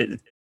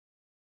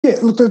 Yeah,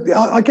 look,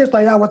 I guess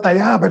they are what they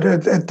are, but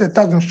it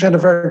doesn't shed a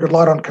very good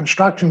light on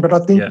construction. But I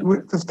think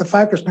the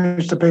focus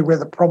needs to be where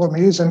the problem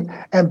is,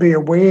 and be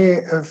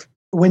aware of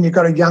when you've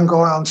got a young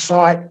guy on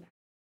site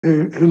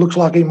who looks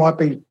like he might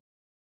be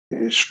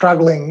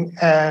struggling,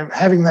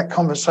 having that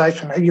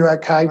conversation. Are you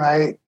okay,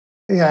 mate?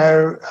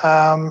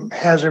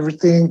 How's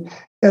everything?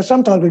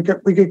 Sometimes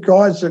we get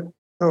guys that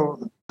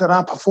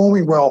aren't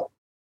performing well,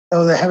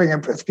 or they're having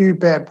a few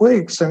bad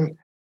weeks, and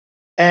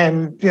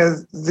I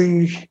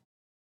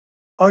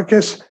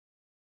guess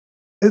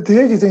the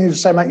easy thing is to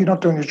say, mate, you're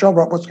not doing your job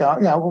right. What's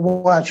going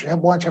on? Why don't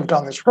you have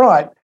done this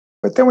right?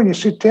 But then when you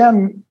sit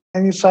down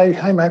and you say,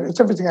 hey, mate, is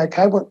everything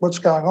okay? What's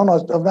going on?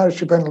 I've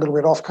noticed you've been a little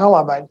bit off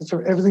colour, mate. Is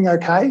everything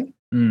okay?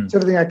 Is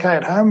everything okay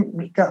at home?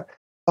 You go,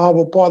 oh,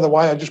 well, by the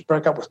way, I just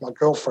broke up with my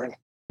girlfriend.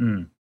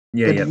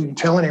 Didn't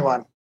tell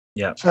anyone.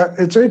 Yeah. So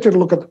it's easy to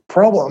look at the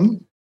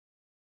problem,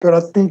 but I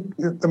think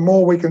the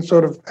more we can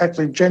sort of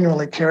actually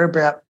genuinely care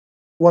about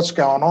what's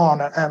going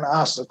on and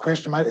ask the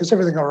question, mate, is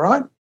everything all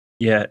right?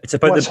 Yeah, it's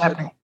about what's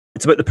happening.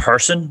 It's about the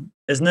person,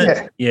 isn't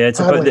it? Yeah, it's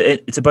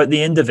totally. about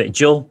the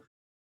individual,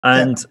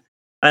 and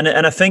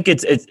I think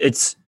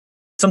it's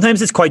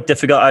sometimes it's quite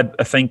difficult.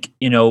 I think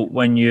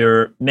when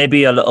you're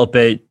maybe a little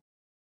bit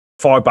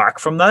far back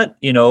from that,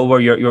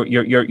 where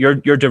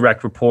your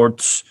direct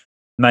reports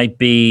might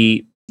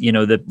be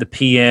the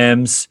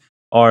PMs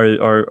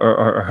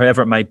or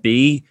whoever it might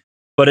be.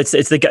 But it's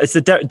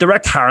the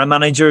direct hiring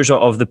managers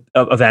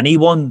of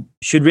anyone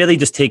should really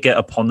just take it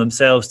upon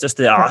themselves just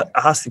to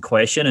ask the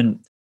question, and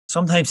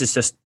sometimes it's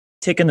just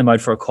taking them out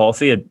for a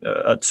coffee at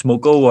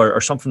Smoko or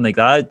something like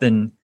that,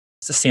 then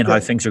just seeing how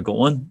things are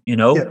going,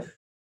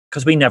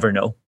 because we never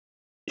know.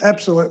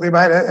 Absolutely,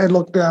 mate. And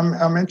look,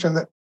 I mentioned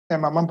that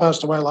my mum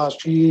passed away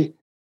last year.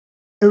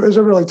 It was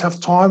a really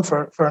tough time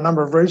for a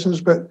number of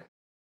reasons, but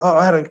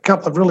I had a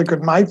couple of really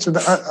good mates, and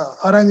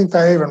I don't think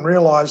they even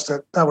realised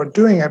that they were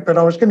doing it, but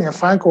I was getting a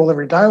phone call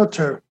every day or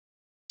two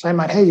saying,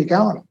 mate, how you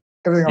going?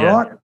 Everything all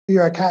right? Are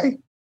you okay?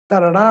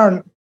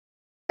 Da-da-da.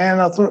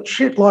 And I thought,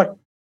 shit, like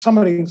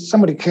somebody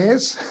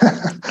cares.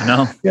 I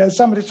know.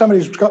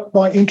 Somebody's got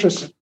my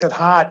interest at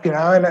heart,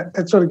 and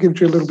it sort of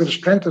gives you a little bit of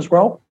strength as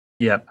well.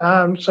 Yeah.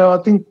 So I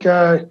think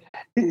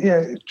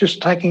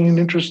just taking an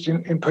interest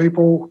in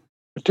people,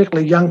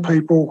 particularly young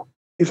people,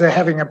 if they're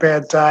having a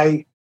bad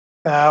day,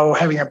 or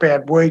having a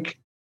bad week,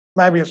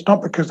 maybe it's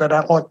not because they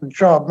don't like the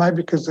job, maybe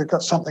because they've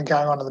got something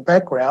going on in the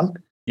background.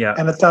 Yeah.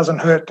 And it doesn't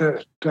hurt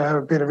to have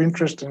a bit of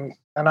interest and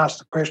ask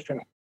the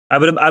question. I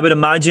would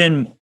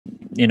imagine,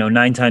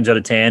 9 times out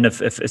of 10,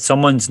 if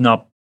someone's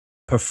not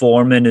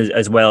performing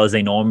as well as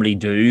they normally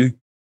do,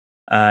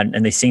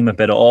 and they seem a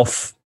bit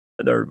off,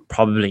 there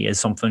probably is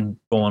something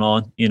going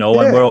on,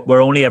 and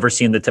we're only ever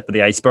seeing the tip of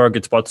the iceberg.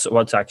 It's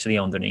what's actually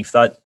underneath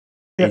that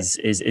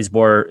is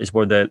where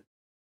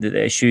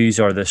the issues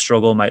or the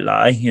struggle might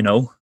lie,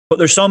 But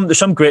there's some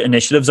great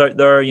initiatives out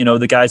there,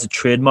 the guys at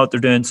Trademut, they're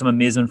doing some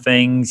amazing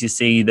things. You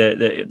see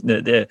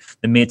the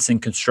mates in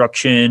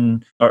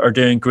construction are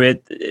doing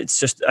great. It's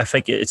just, I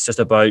think it's just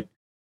about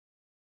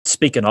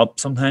speaking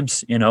up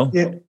sometimes,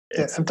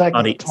 It's and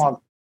taking the time.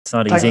 It's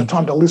not taking easy. The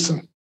time to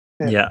listen.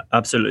 Yeah,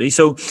 absolutely.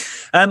 So,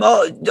 I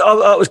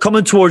was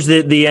coming towards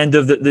the end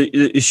of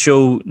the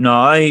show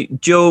now,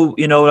 Joe.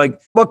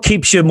 What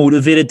keeps you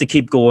motivated to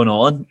keep going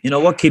on?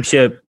 What keeps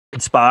you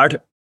inspired?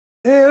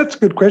 Yeah, that's a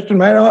good question,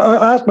 mate.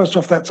 I ask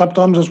myself that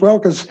sometimes as well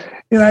because,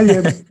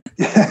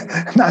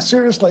 no,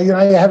 seriously, you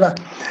have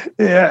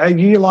a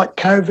year like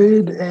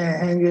COVID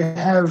and you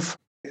have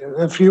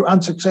a few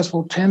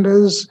unsuccessful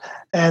tenders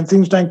and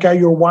things don't go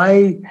your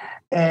way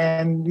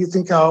and you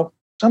think,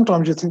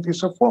 sometimes you think to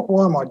yourself,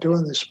 why am I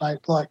doing this, mate?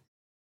 Like,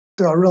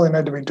 do I really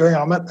need to be doing it?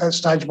 I'm at that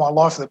stage of my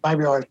life that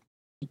maybe I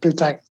do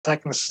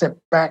taking a step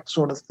back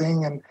sort of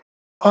thing. And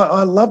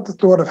I love the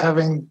thought of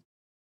having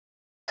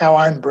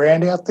our own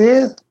brand out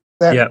there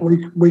that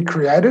we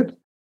created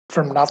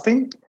from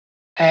nothing,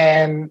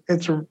 and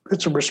it's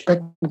a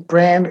respected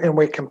brand, and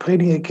we're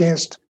competing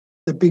against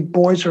the big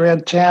boys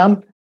around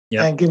town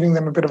and giving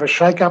them a bit of a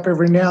shake up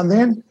every now and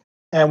then.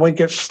 and we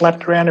get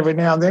slapped around every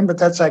now and then, but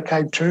that's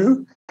okay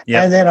too.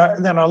 Yeah. And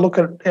then I look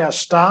at our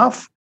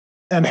staff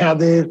and how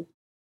they're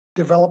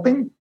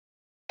developing,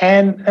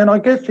 and I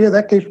guess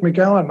that keeps me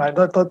going, mate.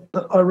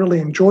 I really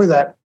enjoy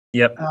that.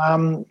 Yep.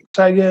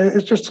 So yeah,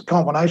 it's just a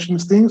combination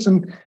of things,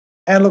 and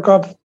look,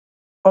 I've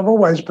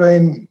always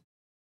been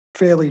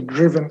fairly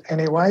driven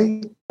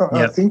anyway.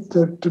 I think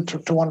to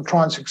want to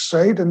try and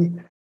succeed,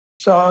 and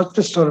so I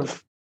just sort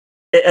of.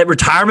 At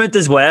retirement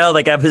as well,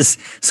 like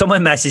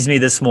someone messaged me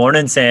this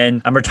morning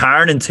saying I'm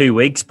retiring in 2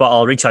 weeks, but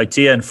I'll reach out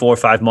to you in 4 or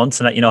 5 months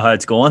and let you know how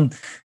it's going,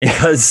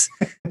 because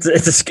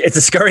it's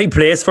a scary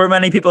place for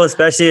many people,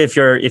 especially if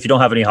you don't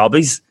have any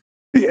hobbies.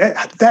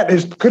 Yeah,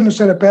 couldn't have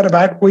said it better,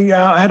 mate. We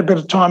had a bit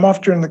of time off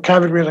during the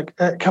COVID. We had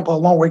a couple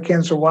of long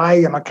weekends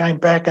away, and I came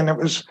back, and it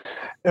was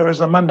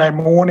a Monday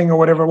morning or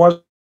whatever it was,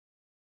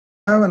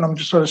 and I'm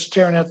just sort of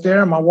staring out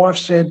there, and my wife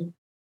said,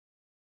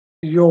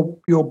 "You're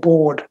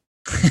bored."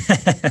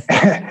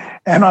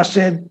 And I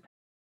said,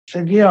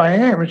 "Yeah, I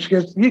am." And she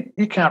goes,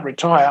 "You can't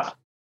retire,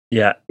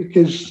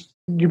 because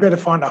you better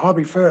find a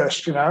hobby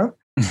first,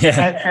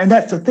 Yeah, and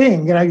that's the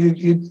thing,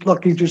 you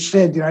like you just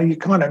said, you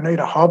kind of need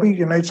a hobby.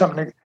 You need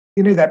something.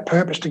 You need that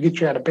purpose to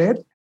get you out of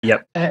bed,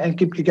 and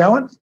keep you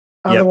going.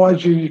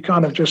 Otherwise, you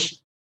kind of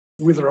just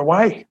wither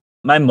away."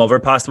 My mother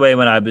passed away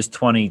when I was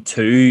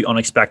 22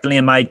 unexpectedly,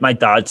 and my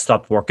dad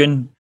stopped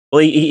working.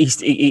 Well,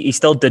 he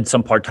still did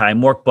some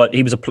part-time work, but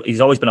he's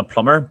always been a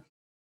plumber.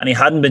 And he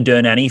hadn't been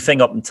doing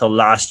anything up until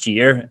last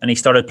year, and he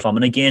started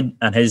plumbing again.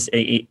 And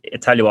I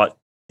tell you what,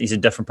 he's a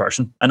different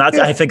person. And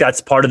I think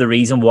that's part of the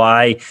reason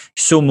why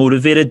he's so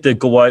motivated to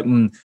go out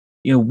and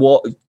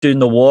doing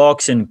the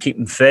walks and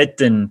keeping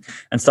fit and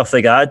stuff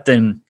like that.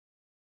 And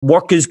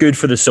work is good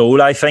for the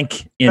soul, I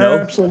think.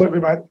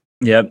 Absolutely, mate.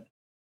 Yeah.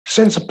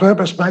 Sense of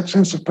purpose, mate.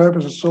 Sense of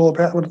purpose. It's all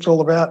about what it's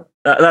all about.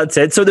 That's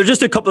it. So there's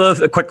just a couple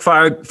of quick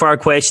fire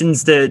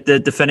questions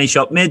to finish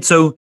up, mate.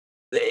 So,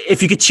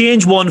 if you could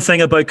change one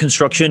thing about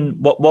construction,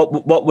 what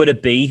would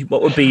it be?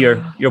 What would be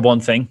your one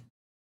thing?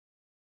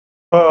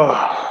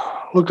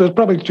 Oh, look, there's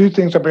probably two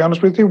things, I'll be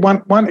honest with you.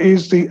 One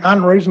is the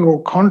unreasonable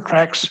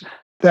contracts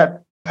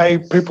that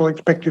people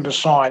expect you to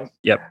sign.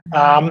 Yep.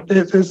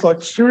 It's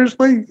like,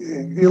 seriously,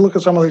 you look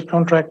at some of these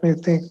contracts and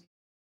you think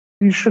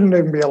you shouldn't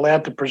even be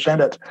allowed to present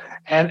it.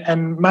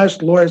 And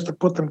most lawyers that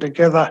put them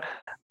together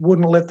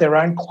wouldn't let their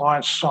own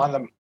clients sign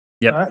them.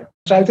 Yep. Right?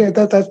 So I think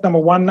that's number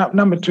one.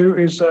 Number two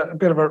is a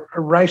bit of a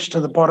race to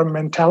the bottom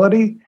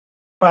mentality,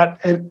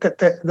 but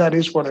that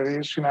is what it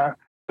is,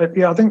 But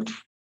yeah, I think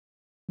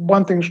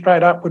one thing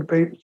straight up would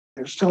be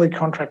silly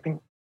contracting.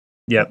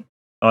 Yep.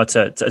 Oh, it's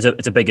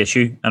a big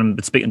issue. And I've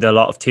been speaking to a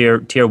lot of tier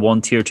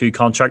 1, tier 2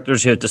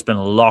 contractors who have just been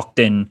locked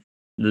in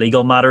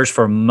legal matters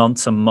for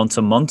months and months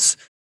and months.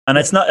 And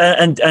it's not,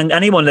 and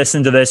anyone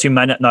listening to this who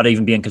might not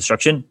even be in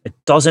construction, it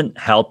doesn't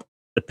help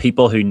the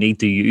people who need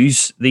to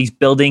use these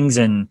buildings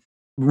and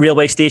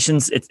railway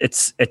stations.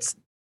 It's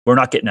we're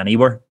not getting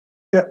anywhere.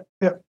 Yeah.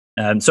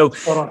 So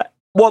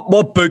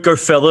what book or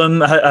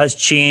film has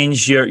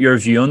changed your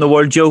view on the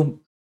world, Joe?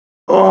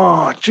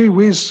 Oh, gee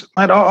whiz,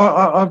 mate!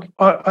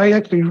 I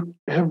actually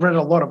have read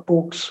a lot of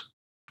books,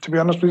 to be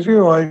honest with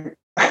you.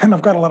 And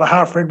I've got a lot of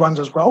half-read ones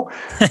as well.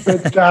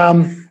 But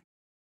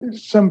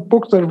some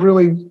books that have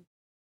really,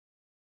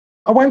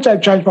 I won't say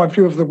changed my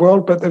view of the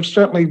world, but they've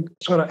certainly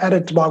sort of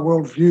added to my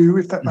worldview,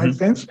 if that makes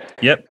sense.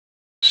 Yep.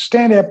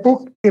 Standout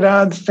book, it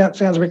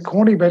sounds a bit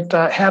corny, but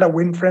How to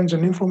Win Friends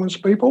and Influence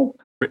People.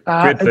 Great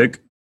book.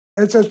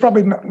 It's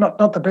probably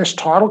not the best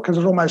title, because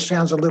it almost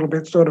sounds a little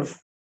bit sort of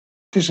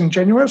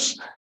disingenuous,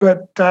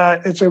 but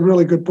it's a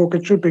really good book.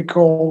 It should be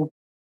called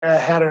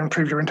How to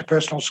Improve Your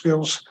Interpersonal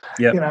Skills,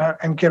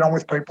 and Get On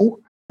With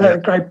People.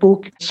 Great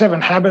book.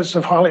 7 Habits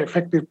of Highly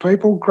Effective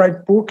People.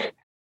 Great book.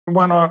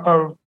 One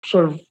I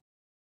sort of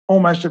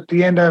almost at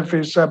the end of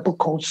is a book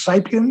called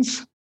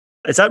Sapiens.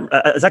 Has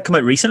that come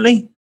out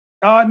recently?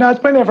 No, it's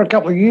been there for a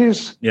couple of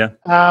years. Yeah.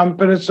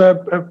 But it's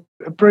a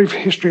brief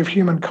history of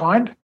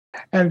humankind,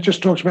 and it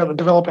just talks about the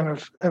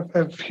development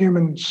of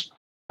humans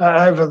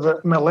over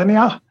the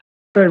millennia.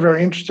 Very,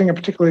 very interesting, and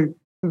particularly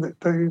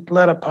the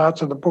latter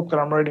parts of the book that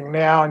I'm reading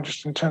now, and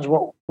just in terms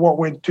of what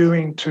we're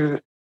doing to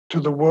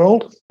the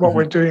world, what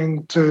we're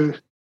doing to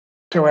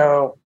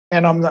our,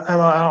 and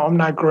I'm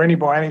no greenie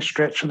by any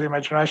stretch of the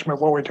imagination,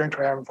 but what we're doing to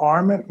our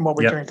environment and what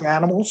we're doing to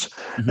animals.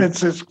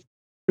 It's a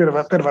bit of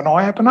an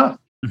eye opener.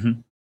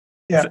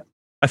 Yeah.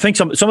 I think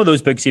some of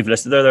those books you've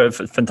listed there, they're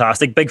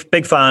fantastic.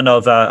 Big fan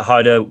of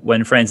How to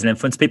Win Friends and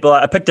Influence People.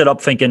 I picked it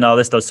up thinking,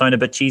 this does sound a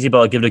bit cheesy, but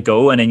I'll give it a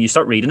go. And then you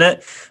start reading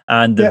it,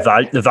 and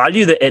the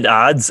value that it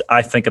adds,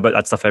 I think about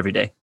that stuff every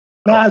day.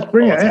 No, it's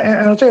brilliant.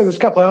 And I'll tell you, there's a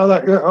couple of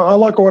other, I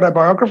like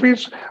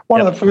autobiographies.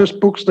 One of the first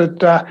books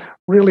that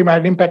really made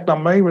an impact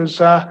on me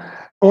was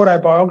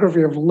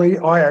autobiography of Lee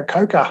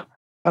Iacocca.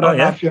 I don't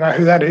know if you know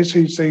who that is.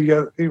 He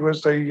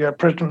was the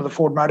president of the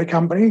Ford Motor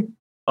Company.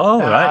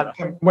 Oh, right.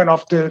 Went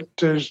off to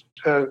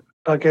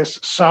I guess,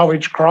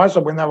 salvage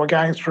Chrysler when they were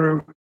going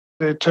through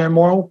the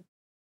turmoil.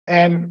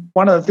 And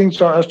one of the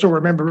things I still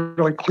remember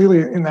really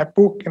clearly in that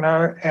book, and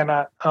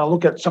I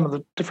look at some of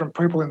the different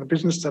people in the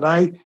business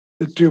today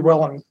that do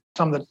well and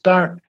some that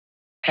don't.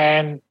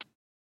 And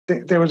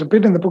there was a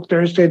bit in the book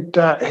there. He said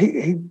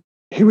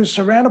he was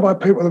surrounded by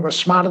people that were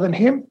smarter than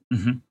him,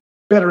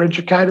 better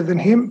educated than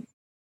him,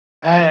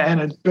 and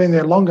had been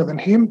there longer than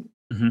him,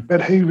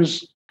 but he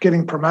was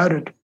getting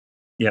promoted.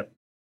 Yep.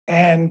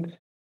 And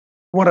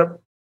what it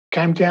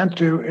came down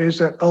to is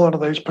that a lot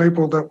of these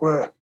people that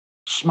were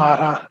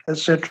smarter,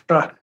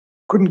 etc.,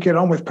 couldn't get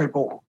on with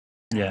people.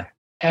 Yeah.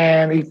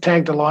 And he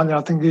tagged a line there.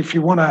 I think if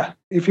you want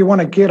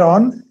to get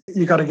on,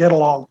 you got to get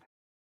along.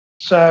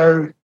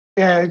 So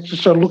yeah,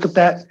 just sort of look at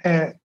that,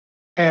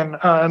 and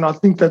I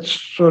think that's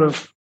sort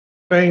of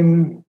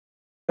been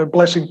a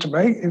blessing to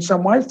me in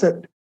some ways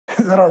that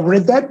I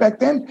read that back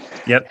then.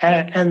 Yep.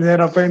 And that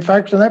I've been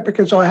focused on that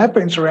because I have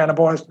been surrounded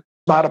by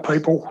smarter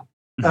people,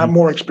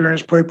 more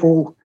experienced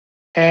people,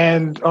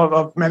 and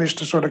I've managed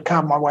to sort of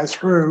carve my way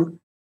through.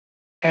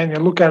 And you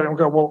look at it and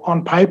go, well,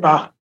 on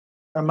paper,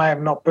 I may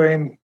have not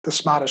been the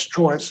smartest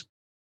choice,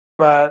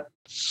 but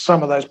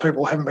some of those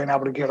people haven't been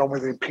able to get on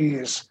with their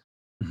peers.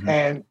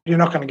 And you're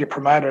not going to get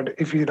promoted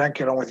if you don't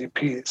get on with your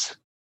peers.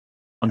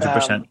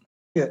 100%.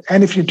 Yeah,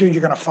 and if you do,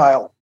 you're going to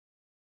fail.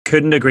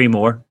 Couldn't agree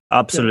more.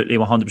 Absolutely,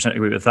 100%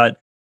 agree with that.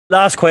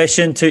 Last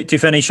question to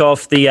finish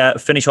off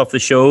the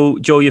show.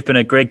 Joe, you've been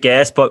a great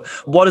guest, but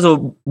what is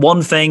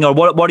one thing, or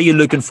what are you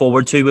looking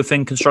forward to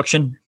within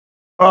construction?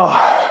 Look,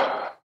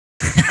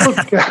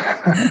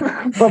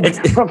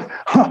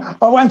 I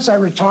won't say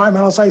retirement,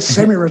 I'll say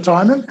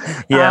semi-retirement.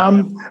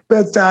 Yeah.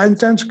 But in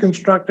terms of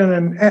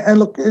construction, and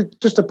look,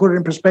 just to put it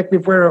in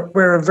perspective,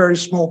 we're a very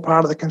small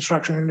part of the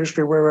construction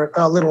industry. We're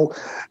a little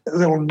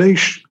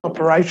niche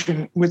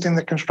operation within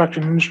the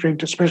construction industry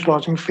to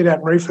specialise in fit out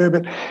and refurb.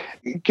 But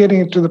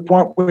getting it to the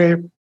point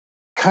where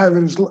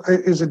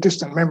COVID is a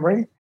distant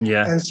memory,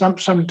 and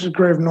some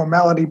degree of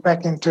normality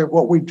back into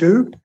what we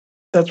do,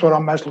 that's what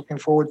I'm most looking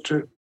forward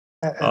to.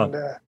 And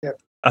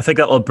I think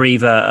that will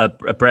breathe a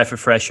breath of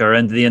fresh air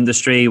into the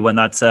industry when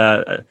that's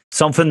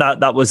something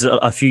that was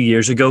a few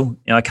years ago.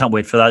 I can't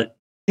wait for that.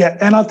 Yeah,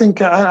 and I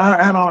think,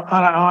 I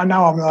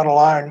know I'm not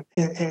alone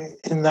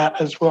in that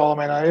as well. I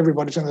mean,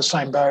 everybody's in the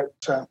same boat.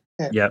 So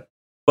yeah.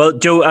 Well,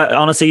 Joe,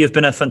 honestly, you've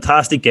been a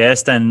fantastic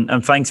guest, and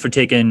thanks for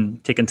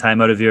taking time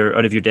out of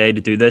your day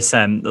to do this.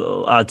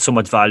 It'll add so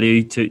much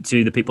value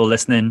to the people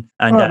listening,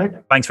 and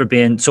thanks for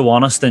being so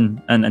honest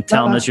and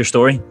telling us your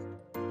story.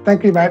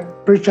 Thank you, mate.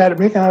 Appreciate it,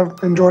 Mick, and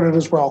I've enjoyed it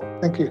as well.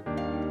 Thank you.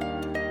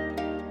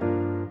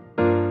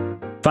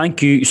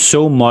 Thank you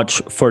so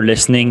much for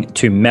listening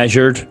to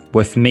Measured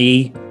with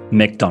me,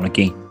 Mick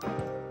Donoghue.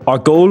 Our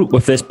goal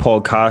with this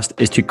podcast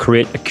is to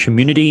create a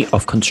community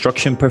of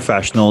construction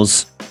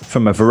professionals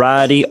from a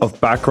variety of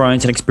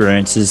backgrounds and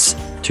experiences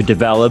to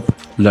develop,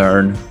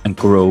 learn, and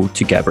grow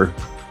together.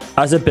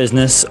 As a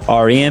business,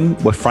 our aim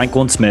with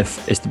Franco &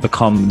 Smith is to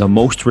become the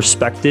most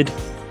respected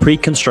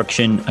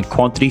pre-construction and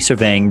quantity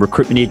surveying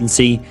recruitment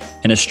agency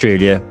in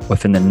Australia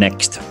within the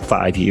next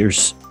 5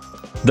 years.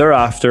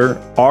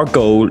 Thereafter, our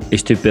goal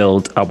is to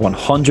build a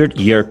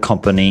 100-year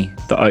company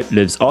that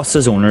outlives us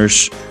as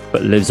owners,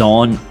 but lives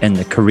on in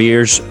the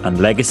careers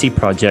and legacy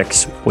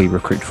projects we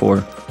recruit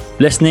for.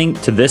 Listening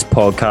to this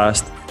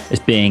podcast is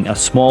being a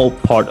small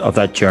part of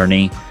that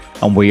journey,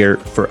 and we're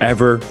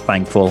forever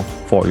thankful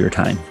for your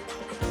time.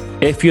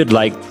 If you'd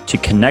like to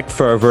connect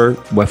further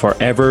with our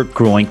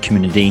ever-growing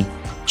community,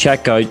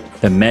 check out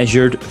the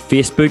Measured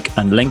Facebook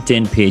and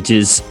LinkedIn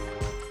pages.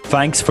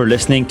 Thanks for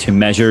listening to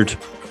Measured.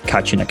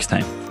 Catch you next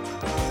time.